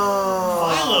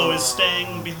 Oh. Philo is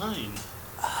staying behind.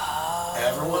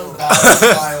 Everyone bow to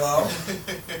Philo.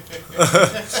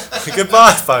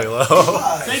 Goodbye, Philo.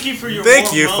 Thank you for your Thank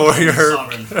warm you welcome, for your-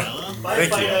 Sovereign Philo. Bye,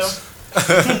 Thank you.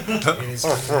 Philo. It is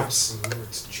an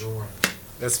absolute joy.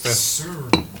 It's been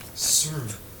Soon,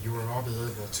 you will all be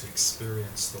able to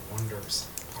experience the wonders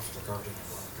of the Garden of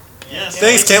Welcome. Yes.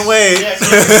 Thanks, can't wait. Yeah,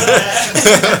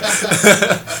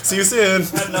 See you soon. I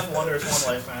have enough wonders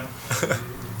one life, man.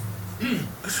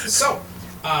 So,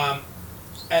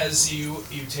 as you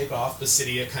take off,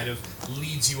 Basidia kind of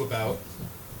leads you about.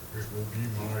 It will be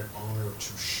my honor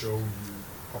to show you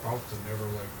about the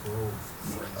Neverlight Grove,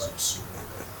 friends of Sewell.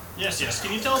 Yes.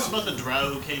 Can you tell us about the drow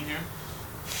who came here?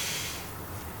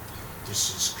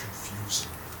 This is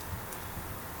confusing.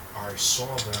 I saw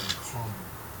them come,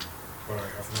 but I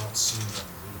have not seen them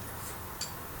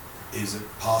leave. Is it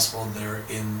possible they're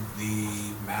in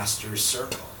the Master's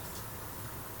Circle?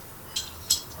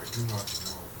 I do not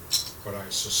know, but I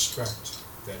suspect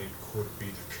that it could be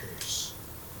the case.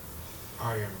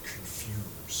 I am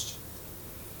confused.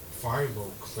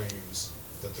 Philo claims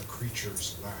that the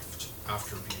creatures left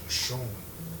after being shown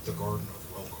the Garden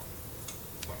of Welcome,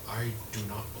 but I do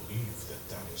not believe that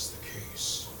that is the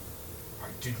case. I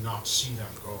did not see them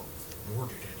go, nor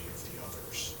did any of the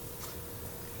others.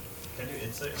 Can I do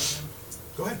insight on him?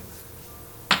 Go ahead.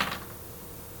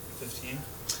 15.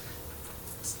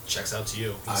 Checks out to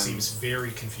you. He seems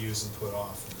very confused and put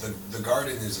off. The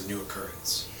garden is a new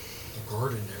occurrence. The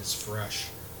garden is fresh.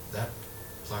 That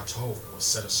plateau was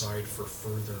set aside for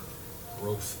further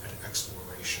growth and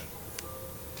exploration.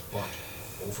 But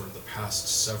over the past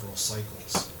several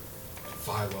cycles,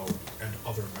 Philo and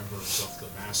other members of the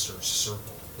Master's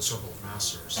Circle, the Circle of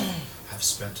Masters, have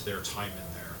spent their time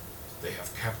in there. They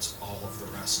have kept all of the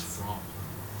rest from,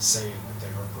 saying that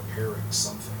they are preparing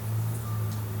something.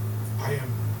 I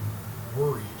am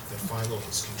worried that Philo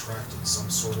has contracted some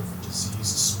sort of a diseased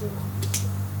spore.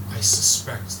 I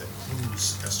suspect that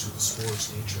clues as to the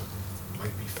spore's nature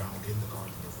might be found in the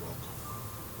Garden of Welcome.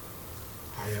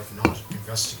 I have not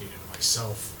investigated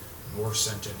myself, nor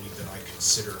sent any that I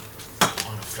consider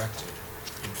unaffected,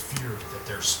 in fear that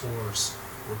their spores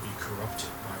would be corrupted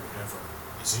by whatever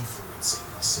is influencing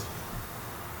the city,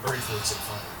 or influencing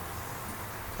Philo.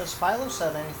 Has Philo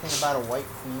said anything about a white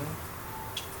queen?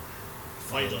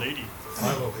 White lady.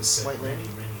 Philo has said White lady.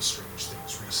 many strange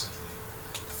things recently.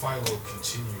 Philo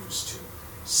continues to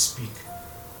speak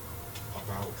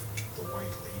about the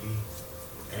White Lady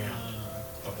and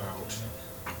about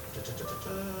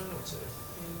what's it?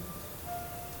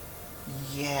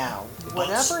 Yeah, About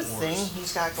whatever spores. thing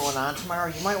he's got going on tomorrow,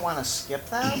 you might want to skip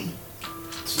that.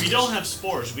 We don't have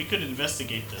spores. We could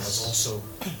investigate As this. also,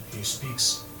 he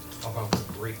speaks about the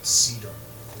great cedar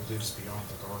who lives beyond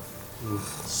the garden.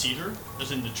 Cedar,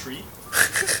 as in the tree,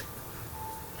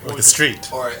 Like a street.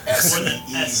 Or or the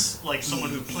S-E-E. S, like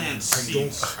someone who plants I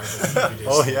don't. seeds. I believe it is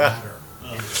Oh, the yeah. latter.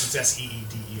 Oh. It's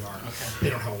S-E-E-D-E-R. They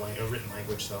don't have a written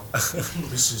language, though.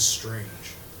 This is strange.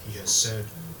 He has said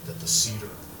that the cedar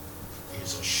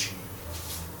is a she.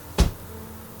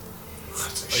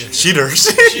 Cheaters.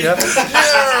 Yeah.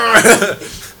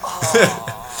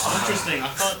 Interesting. I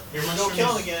thought You're my no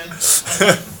killing again.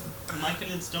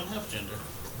 myconids don't have gender.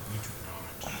 We do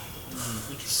not.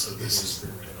 Interesting. This is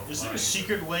very Is there a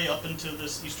secret way up into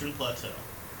this eastern plateau?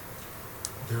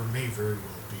 There may very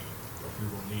well be, but we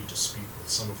will need to speak with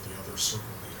some of the other circle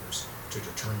leaders to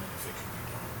determine if it can be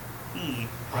done.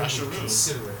 I would Rasharu.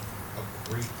 consider it a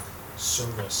great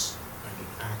service and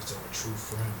an act of a true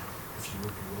friend if you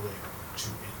would be willing to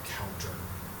encounter,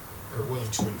 or willing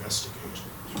to investigate.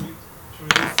 Should we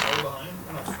leave Philo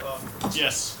behind?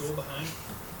 Yes. School behind?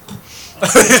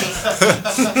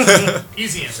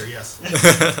 Easy answer, yes.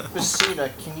 Basida,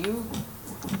 can you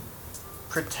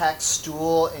protect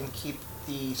Stool and keep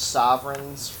the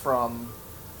sovereigns from,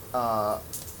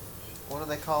 what do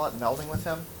they call it, melding with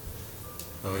him?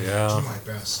 Oh Do yeah. my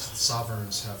best.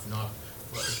 Sovereigns have not,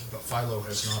 but Philo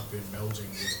has not been melding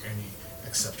with any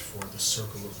except for the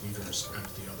Circle of Leaders and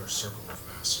the other Circle of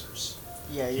Masters.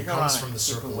 Yeah, He you're gonna comes want from to the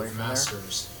keep Circle away of from there.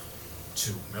 Masters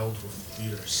to meld with the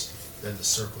leaders, then the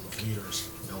Circle of Leaders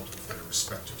meld with their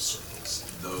respective circles.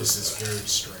 This is very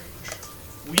strange.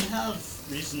 We have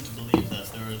reason to believe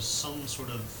that there is some sort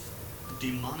of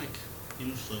demonic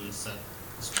influence that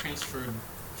is transferred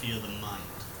via the mind.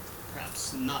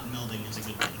 Perhaps not melding is a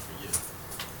good thing for you.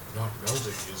 Not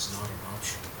melding is not an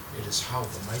option. It is how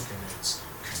the myconids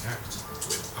connect.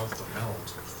 Without the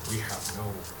meld, we have no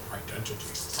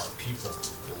identity. Our people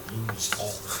will lose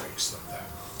all that makes them them.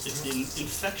 If the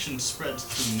infection spreads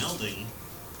through melding,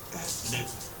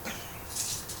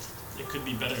 it could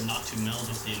be better not to meld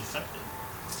with the infected.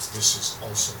 this is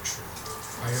also true.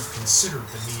 I have considered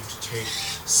the need to take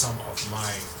some of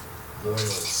my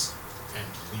loyals and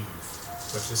leave,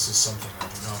 but this is something I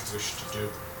do not wish to do.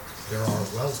 There are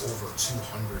well over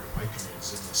 200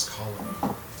 Myconids in this colony,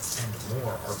 and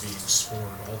more are being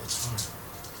spawned all the time.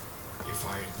 If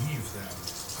I leave them,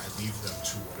 I leave them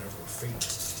to whatever fate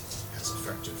has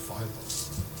affected Philo.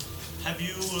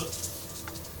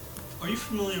 Are you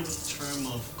familiar with the term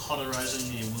of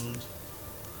cauterizing a wound?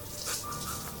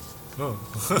 No.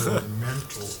 Your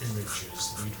mental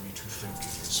images lead me to think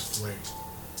it is flay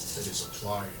that is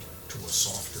applied to a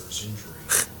softer's injury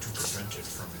to prevent it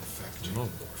from infecting or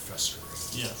festering.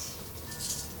 Yes.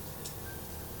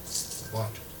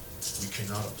 But we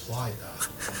cannot apply that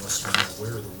unless we know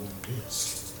where the wound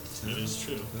is. It is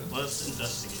true. Let's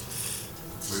investigate.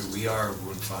 We are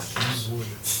wound finders.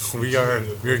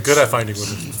 We're good at finding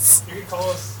wounds. You can call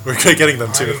us We're good at getting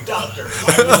them too. doctor.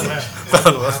 I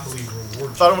will happily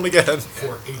reward Found one you again.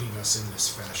 for aiding us in this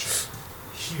fashion.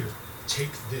 Here,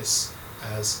 take this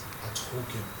as a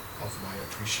token of my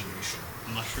appreciation.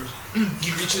 Mushroom.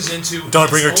 He reaches into Don't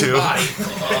bring her his too. own body,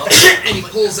 and he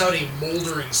pulls out a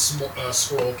moldering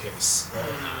scroll case.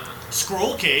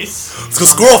 Scroll case. Let's go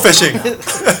squirrel fishing.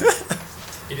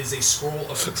 It is a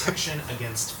scroll of protection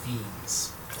against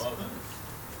fiends. Well then.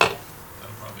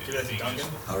 That'll probably Give that to Duncan.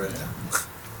 I'll write it down.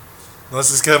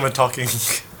 Let's just get him a talking.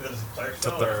 Is that a cleric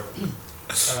spell or?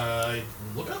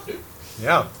 Look it up, dude.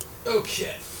 Yeah.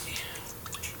 Okay.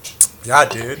 Yeah,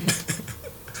 dude.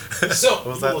 So, What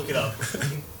was We'll that? look it up.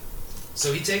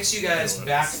 So he takes you guys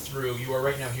back through. You are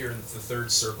right now here in the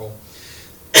third circle,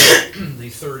 the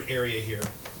third area here.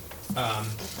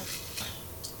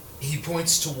 He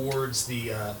points towards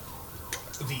the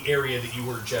area that you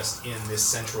were just in, this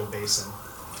central basin.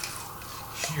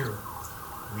 Here,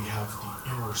 we have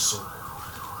the inner circle.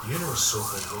 The inner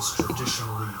circle was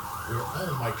traditionally where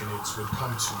all Myconids would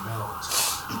come to melt.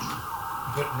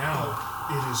 But now,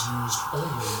 it is used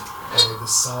only by the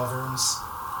sovereigns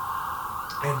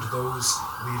and those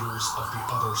leaders of the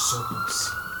other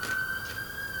circles.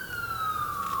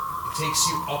 It takes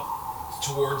you up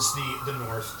towards the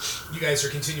north. You guys are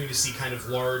continuing to see kind of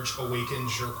large awakened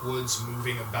jerkwoods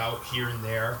moving about here and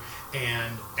there,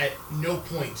 and at no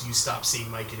point do you stop seeing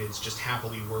Myconids just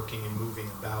happily working and moving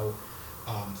about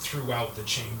throughout the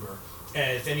chamber.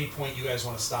 And if any point you guys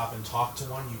want to stop and talk to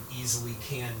one, you easily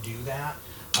can do that.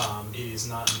 It is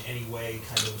not in any way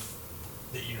kind of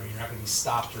that you're not going to be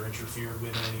stopped or interfered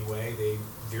with in any way. They're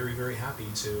very, very happy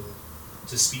to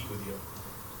speak with you.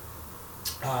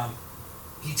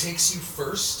 He takes you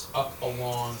first up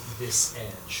along this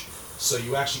edge. So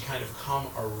you actually kind of come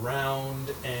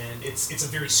around, and it's a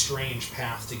very strange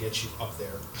path to get you up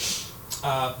there.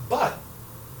 But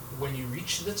when you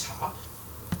reach the top,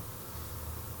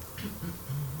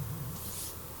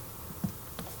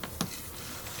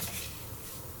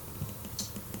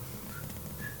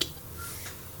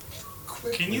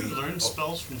 Can you learn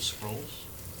spells from scrolls?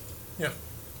 Yeah.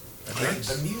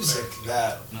 The music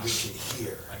that we can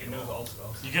hear. I can know all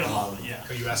spells. You get them all, yeah.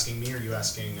 are you asking me or are you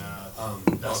asking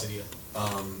Basidia?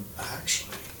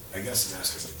 Actually, I guess I'm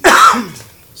asking.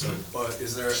 So, but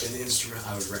is there an instrument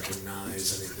I would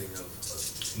recognize? Anything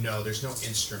of? No, there's no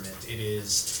instrument.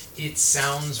 It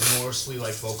sounds mostly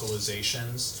like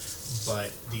vocalizations,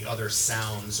 but the other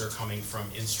sounds are coming from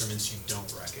instruments you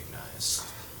don't recognize.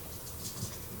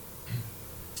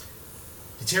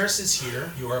 The terraces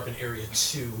here, you are up in area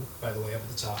 2, by the way, up at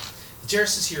the top. The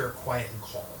terraces here are quiet and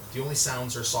calm. The only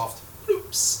sounds are soft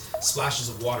bloops, splashes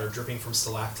of water dripping from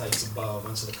stalactites above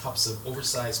onto the cups of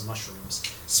oversized mushrooms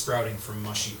sprouting from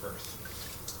mushy earth.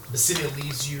 Basidia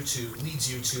leads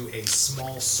you to a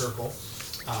small circle.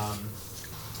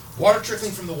 Water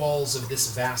trickling from the walls of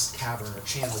this vast cavern are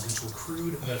channeled into a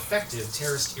crude but effective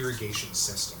terraced irrigation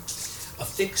system. A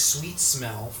thick, sweet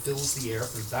smell fills the air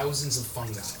from thousands of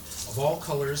fungi, of all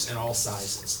colors and all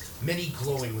sizes, many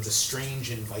glowing with a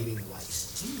strange, inviting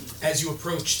light. As you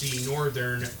approach the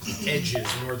northern edges,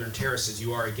 northern terraces,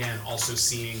 you are again also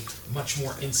seeing much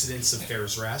more incidents of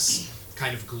Fair's Rest,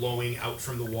 kind of glowing out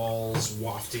from the walls,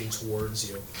 wafting towards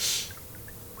you.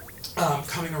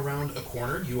 Coming around a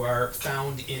corner, you are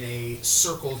found in a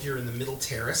circle here in the middle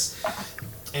terrace,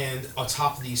 and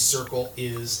atop the circle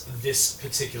is this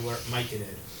particular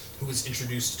Myconid, who is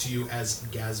introduced to you as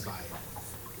Gazbide.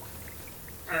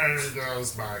 Hey,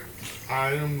 Gazbide,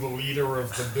 I am the leader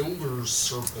of the Builders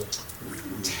Circle.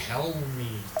 Tell me,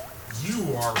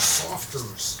 you are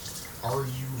softers. Are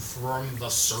you from the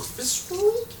surface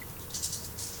world?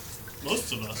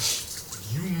 Most of us.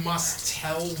 You must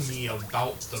tell me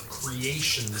about the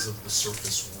creations of the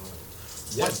surface world.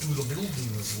 What do the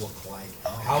buildings look like?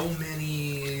 How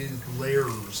many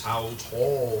layers? How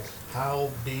tall? How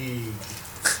big?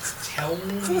 Tell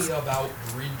me about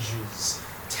bridges.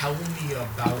 Tell me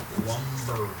about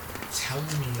lumber. Tell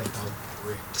me about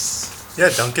bricks. Yeah,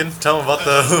 Duncan, tell him about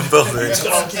the building.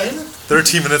 Duncan?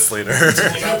 13 minutes later.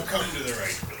 You've come to the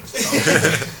right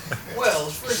building. Well,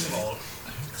 first of all,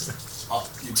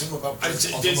 You tell him about Is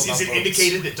I'll tell him it about boats.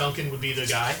 indicated that Duncan would be the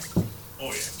guy? Oh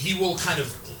yeah. He will kind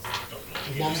of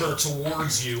Don't know. lumber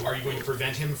towards you. Are you going to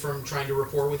prevent him from trying to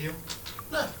rapport with you?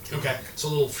 No. Okay, so a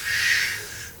little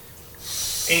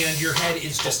and your head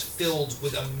is just filled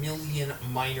with a million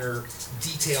minor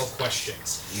detail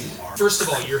questions. First of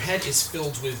all, your head is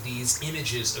filled with these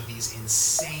images of these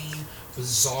insane,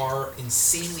 bizarre,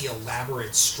 insanely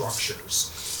elaborate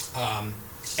structures.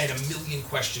 And a million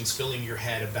questions filling your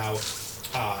head about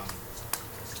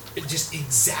just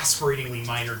exasperatingly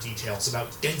minor details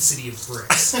about density of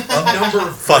bricks, number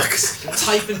of bricks,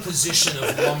 type and position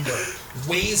of lumber,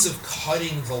 ways of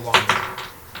cutting the lumber.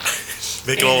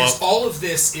 Make it And all as up. all of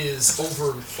this is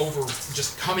over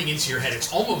just coming into your head,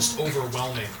 it's almost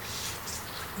overwhelming.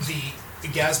 The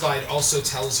Gazbide also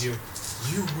tells you,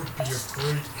 you would be a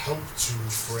great help to me,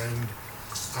 friend.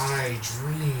 I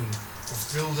dream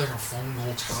of building a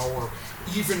fungal tower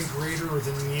even greater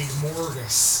than the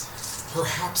Morgus,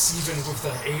 perhaps even with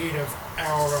the aid of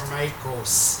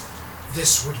Auramikos.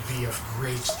 This would be of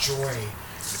great joy.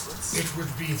 It would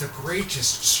be the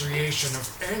greatest creation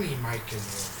of any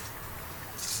Myconid.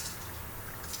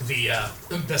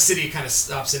 The city kind of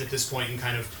stops in at this point and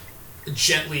kind of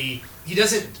gently, he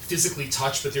doesn't physically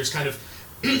touch, but there's kind of,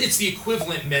 it's the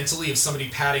equivalent mentally of somebody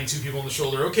patting two people on the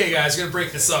shoulder. Okay guys, gonna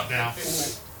break this up now.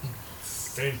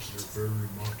 Thank you very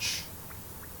much,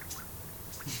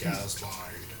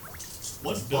 Gazbide.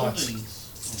 What But-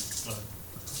 buildings? Oh, go ahead.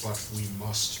 But we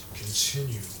must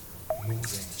continue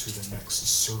moving to the next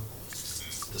circle.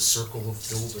 The Circle of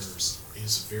Builders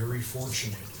is very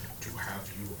fortunate to have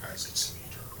you as its leader.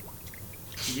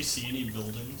 Do we see any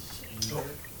buildings anywhere?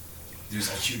 There's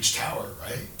a huge tower,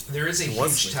 right? There is a It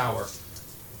was huge like- tower.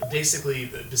 Basically,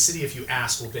 the city, if you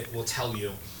ask, will tell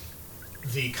you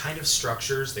the kind of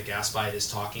structures that Gazbide is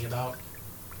talking about.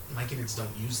 Myconids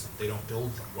don't use them. They don't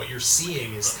build them. What you're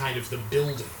seeing is kind of the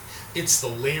building. It's the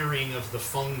layering of the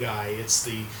fungi. It's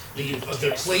the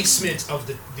placement of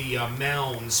the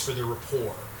mounds for the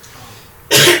rapport.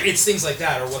 It's things like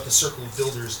that, or what the Circle of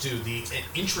Builders do. The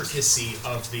intricacy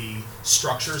of the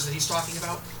structures that he's talking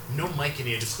about, no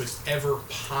Myconid could ever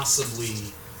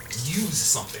possibly use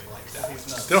something like that.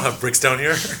 They don't have bricks down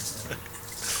here.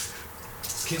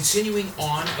 Continuing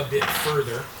on a bit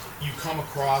further, you come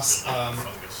across,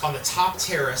 on the top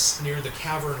terrace near the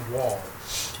cavern wall,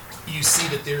 you see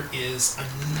that there is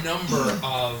a number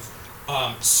of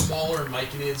smaller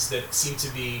Myconids that seem to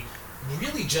be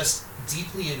really just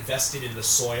deeply invested in the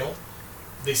soil.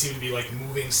 They seem to be like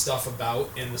moving stuff about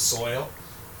in the soil.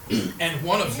 And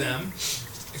one of them,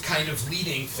 kind of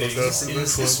leading things, that's is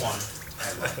this this one. one.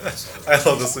 I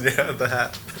love this one, yeah, the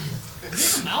hat.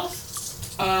 Mouth?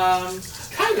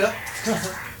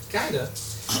 Kinda.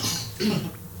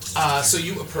 So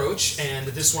you approach, and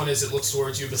this one, as it looks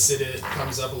towards you, Basida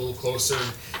comes up a little closer,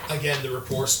 and again, the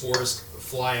rapport spores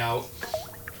fly out,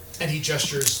 and he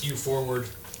gestures you forward.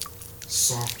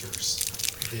 Softers,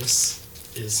 this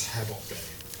is Hebope.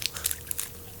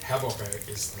 Hebope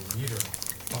is the leader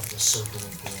of the Circle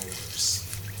of Growers.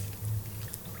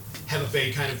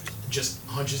 Hebope kind of just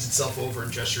hunches itself over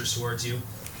and gestures towards you.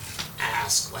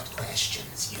 Ask what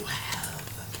questions you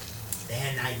have.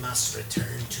 Then I must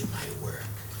return to my work.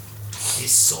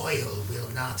 This soil will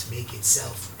not make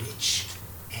itself rich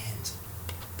and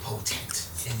potent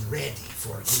and ready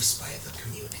for use by the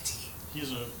community.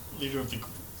 He's a leader of the The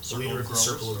Circle leader of of the Growers.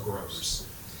 Circle of Growers.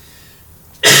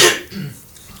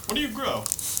 What do you grow?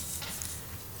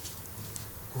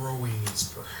 Growing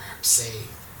is perhaps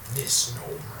a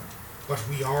misnomer, but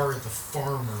we are the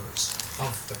farmers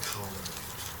of the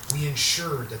colony. We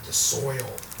ensure that the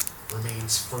soil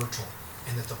remains fertile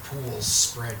and that the pools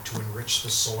spread to enrich the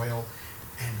soil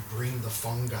and bring the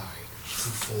fungi to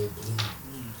full bloom.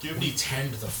 Do you have We any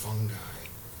tend the fungi.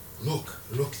 Look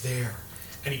there.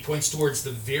 And he points towards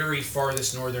the very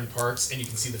farthest northern parts, and you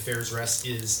can see the Fair's Rest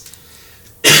is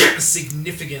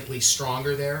significantly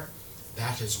stronger there.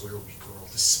 That is where we grow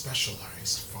the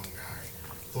specialized fungi,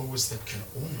 those that can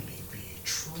only be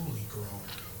truly grown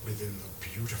within the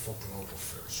beautiful global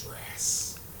Fair's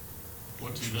Rest.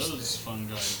 What do those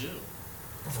fungi do?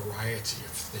 A variety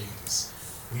of things.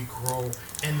 We grow,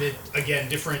 and then again,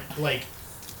 different, like,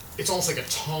 it's almost like a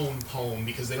tone poem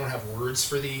because they don't have words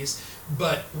for these.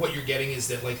 But what you're getting is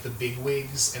that like the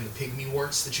bigwigs and the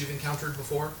pygmyworts that you've encountered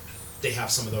before, they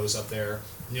have some of those up there.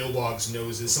 Nilbog's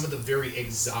noses, some of the very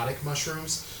exotic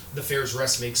mushrooms. The Fair's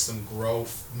Rest makes them grow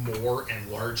more and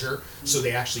larger, so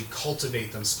they actually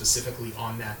cultivate them specifically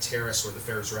on that terrace where the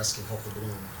Fair's Rest can help the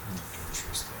bloom.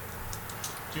 Interesting.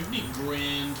 Do you have any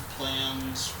grand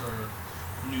plans for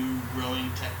new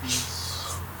growing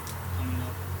techniques coming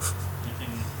up?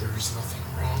 Anything? There's nothing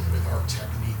wrong with our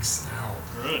techniques now.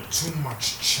 Good. Too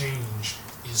much change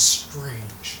is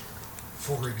strange.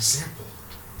 For example,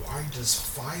 why does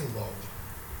Philo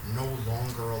no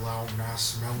longer allow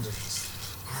mass meldings?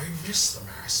 I miss the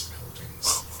mass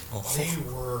meldings.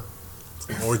 They were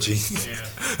Orgy.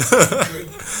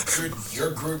 Could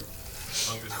your group?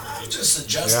 I'm just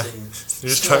suggesting. You're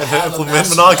just still trying to have a implement mass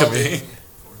monogamy.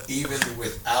 melding even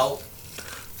without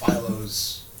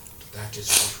Philo's. That is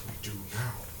what we do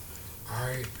now.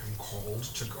 I am called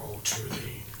to go to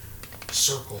the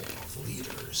Circle of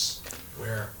Leaders,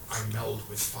 where I meld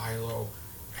with Philo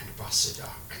and Basida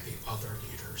and the other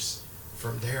leaders.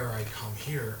 From there I come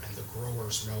here and the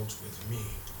growers meld with me.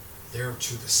 There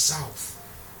to the south,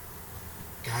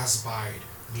 Gazbide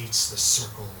meets the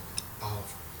Circle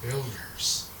of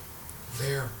Builders.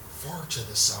 There, far to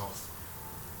the south,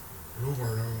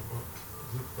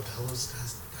 what the hell is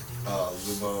that?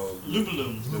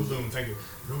 Lubulum. Lulum, thank you.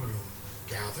 Lulum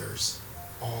gathers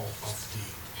all of the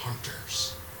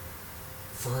hunters.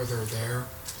 Further there,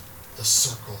 the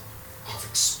Circle of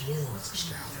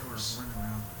Explorers gathers.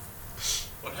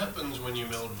 What happens when you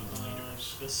meld with the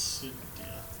leaders?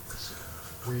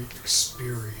 We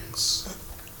experience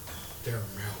their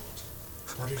meld,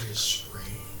 but it is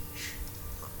strange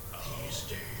these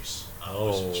days.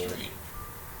 What's it strange?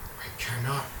 I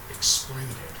cannot explain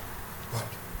it, but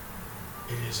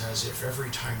it is as if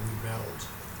every time we meld,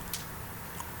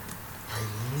 I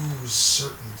lose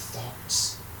certain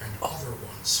thoughts and other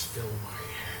ones fill my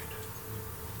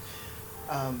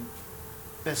head.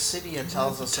 Basidia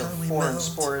tells us of foreign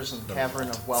spores and Cavern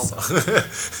of Welcome. Did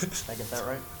I get that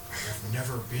right? I have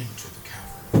never been to the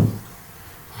Cavern of Welcome.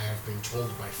 I have been told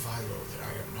by Philo that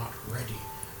I am not ready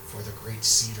for the Great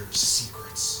Cedar's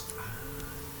secrets.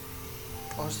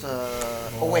 What was the...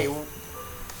 Oh, wait.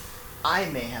 I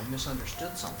may have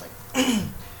misunderstood something.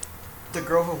 The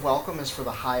Grove of Welcome is for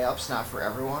the high-ups, not for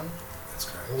everyone? That's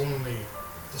correct. Only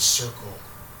the Circle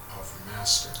of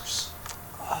Masters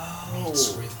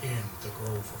meets within the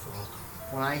Grove of Welcome.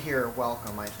 When I hear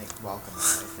welcome, I think welcome.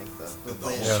 I think the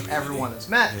place Yeah. everyone is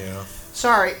met. Yeah.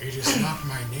 Sorry. It is not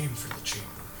my name for the chamber.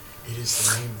 It is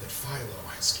the name that Philo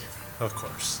has given. Of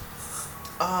course.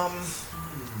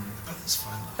 That's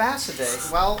fine.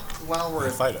 Basidae, while we're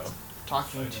Fido.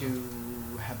 talking to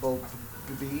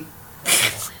Habobi,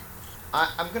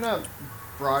 I'm gonna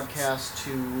broadcast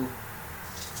to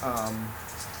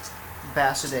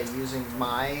Basidae using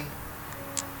my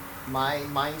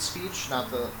mind speech,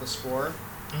 not the spore.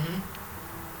 Mm-hmm.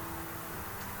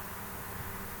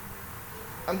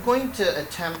 I'm going to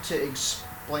attempt to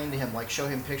explain to him, like show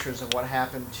him pictures of what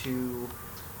happened to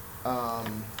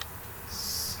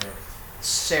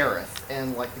Sareth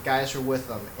and like the guys who are with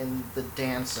them, and the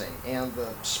dancing and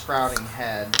the sprouting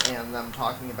head, and them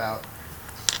talking about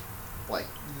like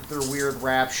their weird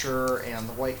rapture and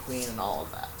the White Queen and all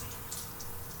of that.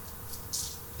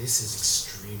 This is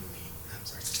extremely... I'm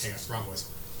sorry, hang on, wrong voice.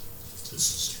 This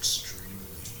is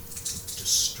extremely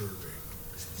disturbing.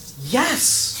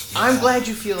 Yes! I'm glad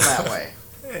you feel that way.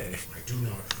 Hey. I do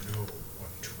not know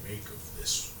what to make of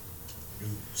this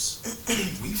news.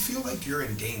 We feel like you're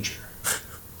in danger.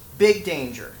 Big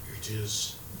danger. It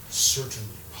is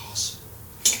certainly possible,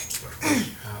 but we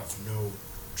have no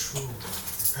true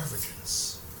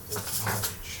evidence or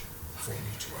knowledge for me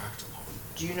to act upon.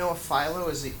 Do you know if Philo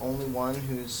is the only one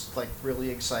who's like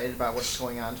really excited about what's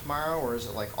going on tomorrow, or is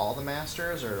it like all the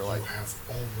masters, or like? You have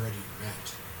already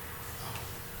met.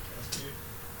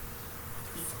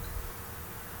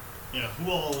 Yeah,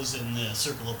 who all is in the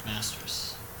Circle of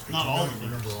Masters? I Not do all not of them.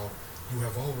 remember all. You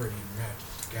have already met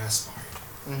Gaspide.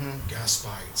 Mm-hmm.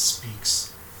 Gaspide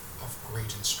speaks of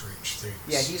great and strange things.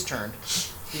 Yeah, he's turned.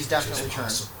 He's It definitely is turned.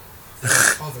 possible. There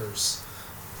are others.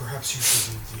 Perhaps you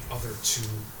should meet the other two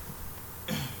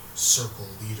circle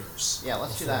leaders. Yeah,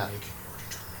 let's do before that. making your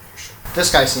determination.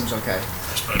 This guy seems okay.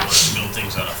 That's probably wants to build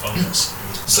things out of fungus.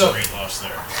 So- Great loss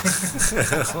there.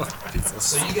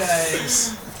 So you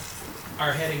guys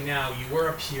are heading now. You were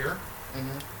up here.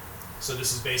 Mm-hmm. So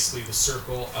this is basically the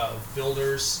circle of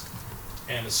builders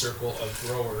and the circle of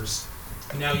growers.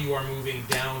 Now you are moving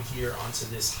down here onto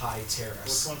this high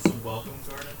terrace. Which one's the welcome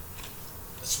garden?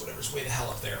 That's whatever's way the hell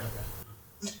up there.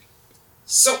 Okay.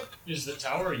 So, Is the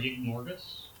tower Yigmorgus?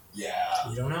 Yeah.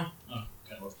 we don't know. Oh,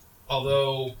 okay.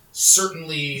 Although,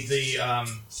 certainly the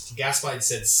Gaspide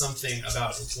said something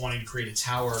about wanting to create a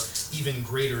tower even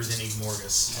greater than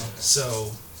Igmorgus. Okay. So,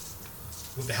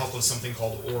 with the help of something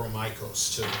called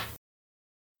Oromikos, too.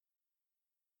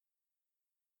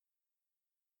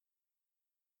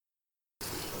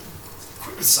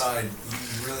 Quick aside,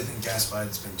 you really think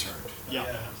Gaspide's been turned? Yeah.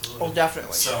 absolutely. Oh,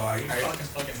 definitely. So You're talking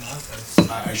fucking nonsense.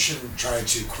 I shouldn't try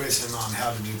to quiz him on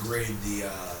how to degrade the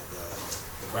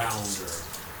ground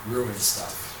or ruin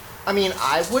stuff. I mean,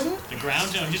 I wouldn't. The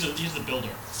ground? No, he's the builder.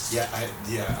 Yeah,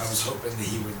 I was hoping that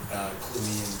he would clue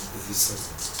me in with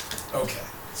his. Okay,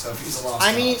 so if he's a lost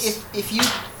I mean, cause- if you.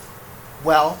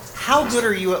 Well, how good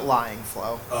are you at lying,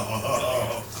 Flo?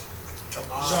 Oh, come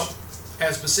on. So,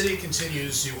 as Basidia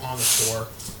continues you on the tour,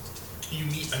 you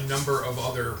meet a number of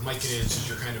other Myconids as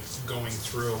you're kind of going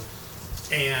through,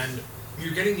 and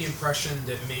you're getting the impression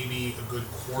that maybe a good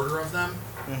quarter of them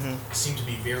seem to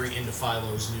be very into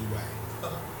Philo's new way.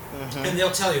 And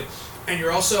they'll tell you. And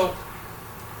you're also...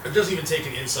 It doesn't even take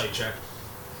an insight check.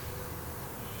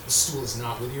 The stool is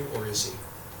not with you, or is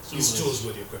he? The stool is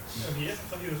with you. Good. Oh, yeah? I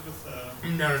thought he was with,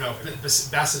 No.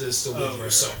 Bassett is still with Oh, you,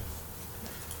 right, so...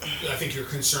 I think your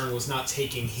concern was not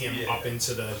taking him Yeah. up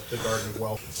into the Garden of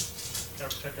Wealth.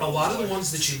 check A lot of the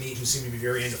ones that you meet who seem to be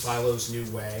very into Philo's new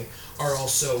way are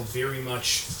also very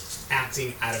much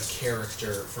acting out of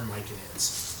character for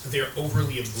Myconids. They're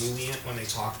overly ebullient when they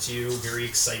talk to you, very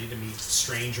excited to meet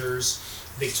strangers.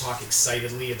 They talk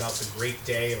excitedly about the great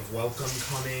day of welcome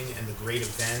coming and the great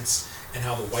events and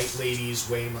how the White Lady's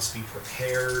way must be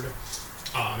prepared.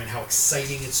 And how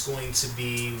exciting it's going to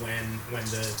be when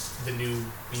the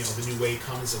new way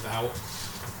comes about.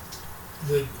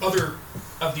 The other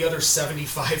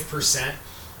 75%,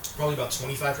 probably about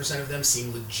 25% of them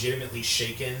seem legitimately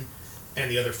shaken, and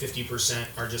the other 50%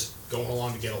 are just going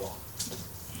along to get along.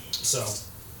 So,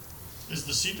 Is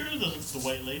the Cedar the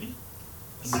White Lady?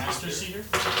 The Master Cedar?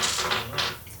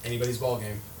 anybody's ball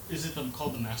game. Is it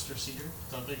called the Master Cedar?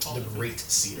 Is that what they call The it? Great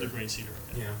Cedar. The Great Cedar,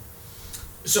 okay. Yeah.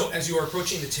 So as you are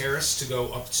approaching the terrace to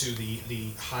go up to the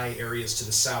high areas to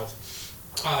the south,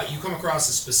 you come across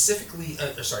a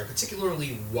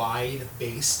particularly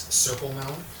wide-based circle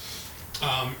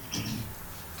mound.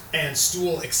 And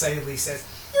Stool excitedly says,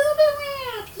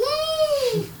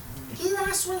 Yay! You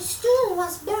asked where Stool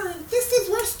was born. This is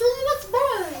where Stool was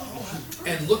born.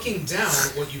 and looking down,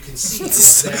 what you can see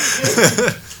is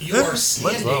that you are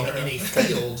standing in a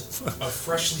field of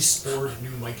freshly spored new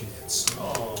Myconids.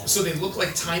 So they look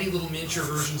like tiny little miniature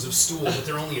versions of Stool, but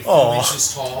they're only a few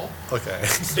inches tall. Okay.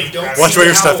 They don't Watch seem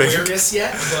where to you're have stepping. awareness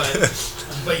yet,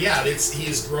 but yeah, he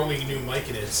is growing new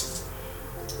Myconids.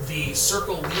 The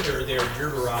circle leader there,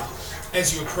 Yerberop,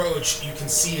 as you approach, you can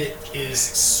see it is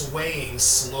swaying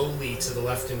slowly to the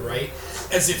left and right,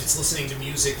 as if it's listening to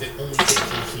music that only it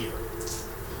can hear.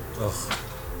 Ugh.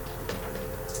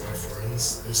 My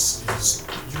friends, this is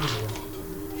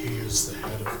Yerberop. He is the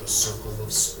head of the Circle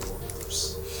of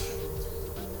Spores.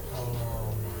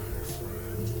 Hello, my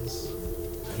friends.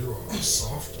 You are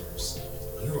softers.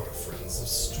 You are friends of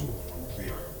Stool. We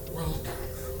are welcome.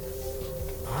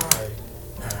 I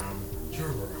am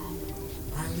Yerberop.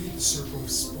 I lead the Circle of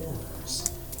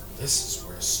Spores. This is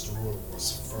where Stool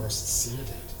was first seated.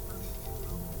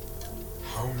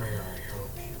 How may I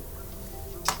help you?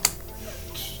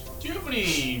 Do you have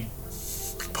any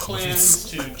plans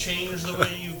to change the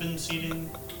way you've been seating?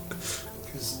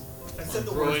 Because I said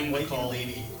the Growing word the call. white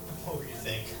lady. What do you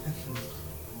think?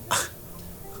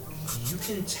 You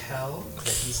can tell that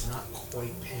he's not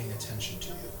quite paying attention to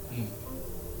you.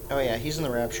 Oh yeah, he's in the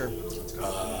rapture.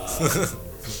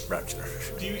 Rapture.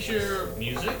 Do you hear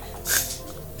music?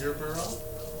 Your burrow?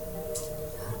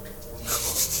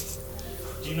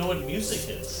 Do you know what music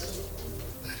is?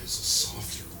 That is a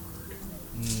softer word.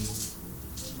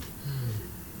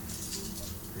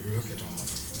 Look at all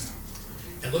of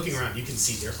them. And looking around, you can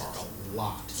see there are a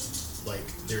lot. Like,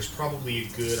 there's probably a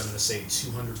good, I'm going to say,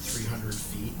 200, 300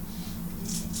 feet.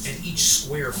 And each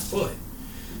square foot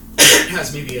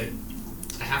has maybe a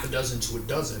half a dozen to a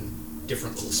dozen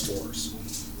different little spores.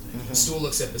 Stool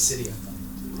looks at Basidia.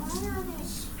 Why are there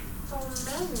so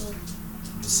many?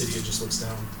 Basidia just looks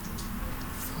down.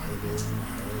 Philo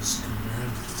has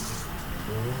commanded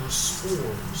more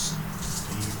spores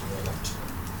be brought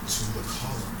to the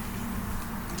colony.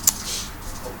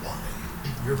 Why?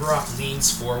 Yerberop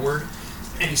leans forward,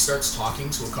 and he starts talking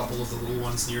to a couple of the little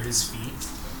ones near his feet.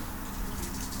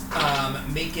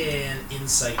 Make an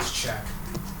insight check.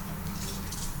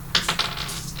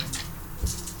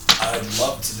 I'd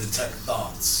love to detect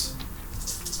thoughts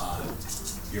on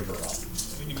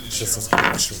Yerberop. We It's just a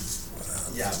question.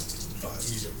 Yeah, but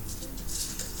You do.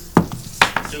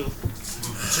 2. 2.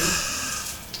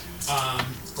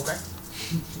 Okay.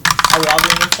 Are we all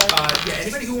doing insight? Yeah,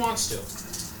 anybody who wants to.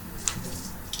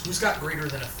 Who's got greater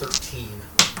than a 13?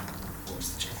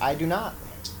 I do not.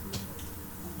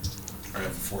 I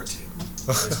have a 14.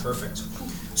 That's perfect.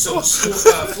 So,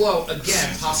 Flo,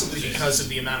 again, possibly because of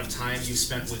the amount of time you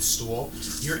spent with Stool,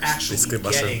 you're actually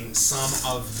getting some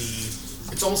of the...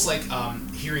 It's almost like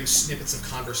hearing snippets of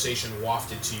conversation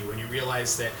wafted to you, and you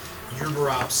realize that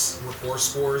Yurbarop's rapport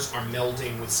scores are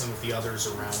melding with some of the others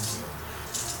around you.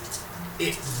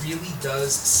 It really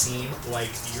does seem like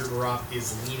Yurbarop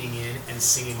is leaning in and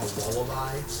singing a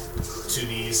lullaby to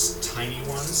these tiny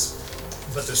ones,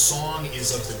 but the song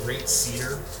is of the Great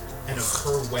Cedar and of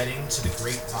her wedding to the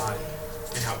Great Body,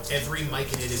 and how every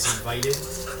Myconid is invited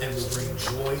and will bring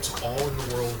joy to all in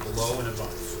the world below and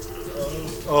above.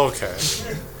 Okay.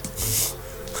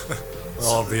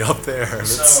 I'll be up there.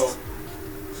 So,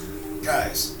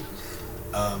 guys,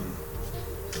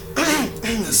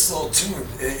 this little tune,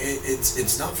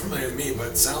 it's not familiar to me, but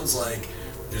it sounds like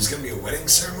there's going to be a wedding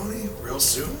ceremony real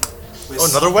soon. Oh,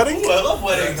 another wedding? Ooh, I love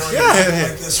weddings. Yeah.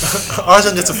 Like this.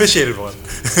 Arjun just officiated one.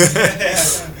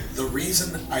 The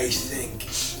reason I think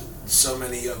so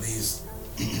many of these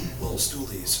little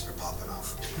stoolies are popping up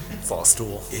It's all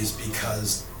stool. is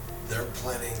because they're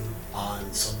planning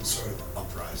on some sort of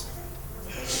uprising.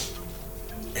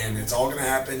 And it's all going to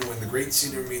happen when the Great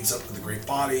Cedar meets up with the Great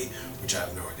Body, which I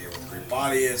have no idea what the Great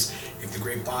Body is. If the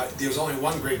Great Body... There's only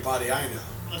one Great Body I know.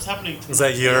 What's happening tomorrow? Is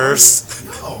that yours?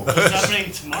 No. What's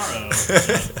happening tomorrow?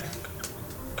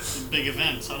 It's a big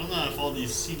event, so I don't know if all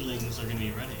these seedlings are going to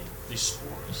be ready. These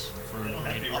spores for an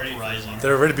uprising.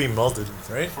 They're already being molded,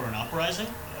 right? For an uprising?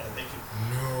 They can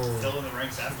No. fill in the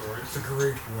ranks afterwards. The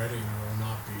great wedding will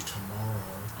not be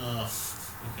tomorrow.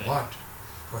 Okay. But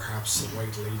perhaps the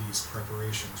White Lady's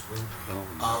preparations will be.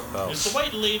 Oh. Is the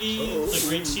White Lady the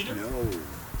Great Cedar? No.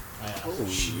 Oh,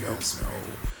 She no, is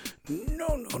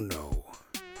no. No.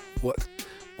 What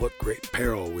great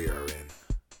peril we are in.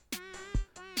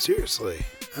 Seriously,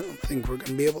 I don't think we're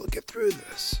going to be able to get through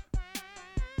this.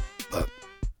 But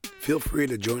feel free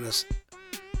to join us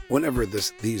whenever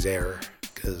these air,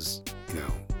 because,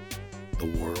 the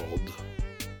world.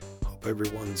 Hope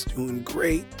everyone's doing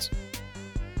great.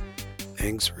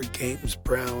 Thanks for Games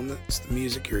Brown. That's the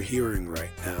music you're hearing right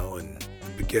now, and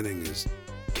the beginning is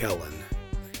Kellen.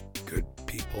 Good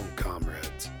people and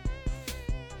comrades.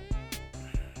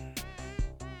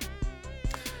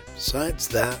 Besides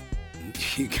that,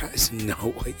 you guys know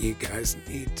what you guys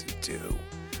need to do.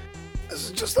 This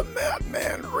is just a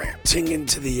madman ranting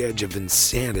into the edge of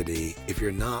insanity. If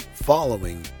you're not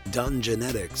following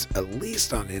Dungeonetics, at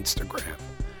least on Instagram,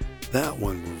 that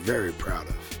one we're very proud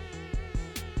of.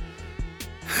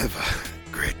 Have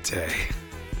a great day.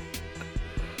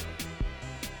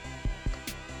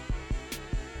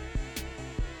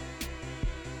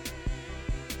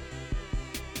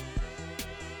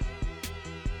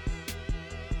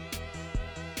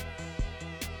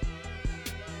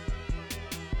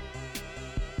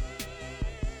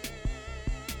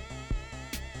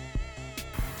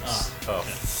 Oh.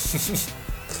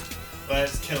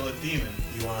 Let's kill a demon.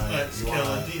 You want Let's kill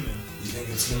a demon. You think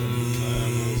it's going to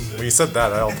be... When you said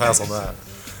that, I'll pass on that.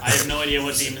 I have no idea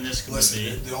what demon this could Listen,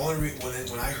 be. the only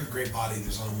when I heard Great Body,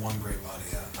 there's only one Great Body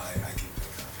I can pick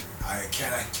up. I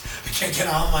can't get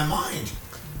it out of my mind.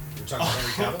 You're talking about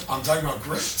Henry Cavill? I'm talking about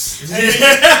Grits.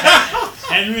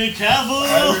 Henry Cavill!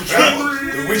 Henry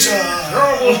Cavill, the Witcher.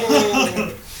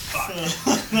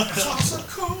 Toss a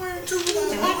coin to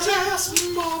the ass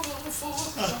motherfucker.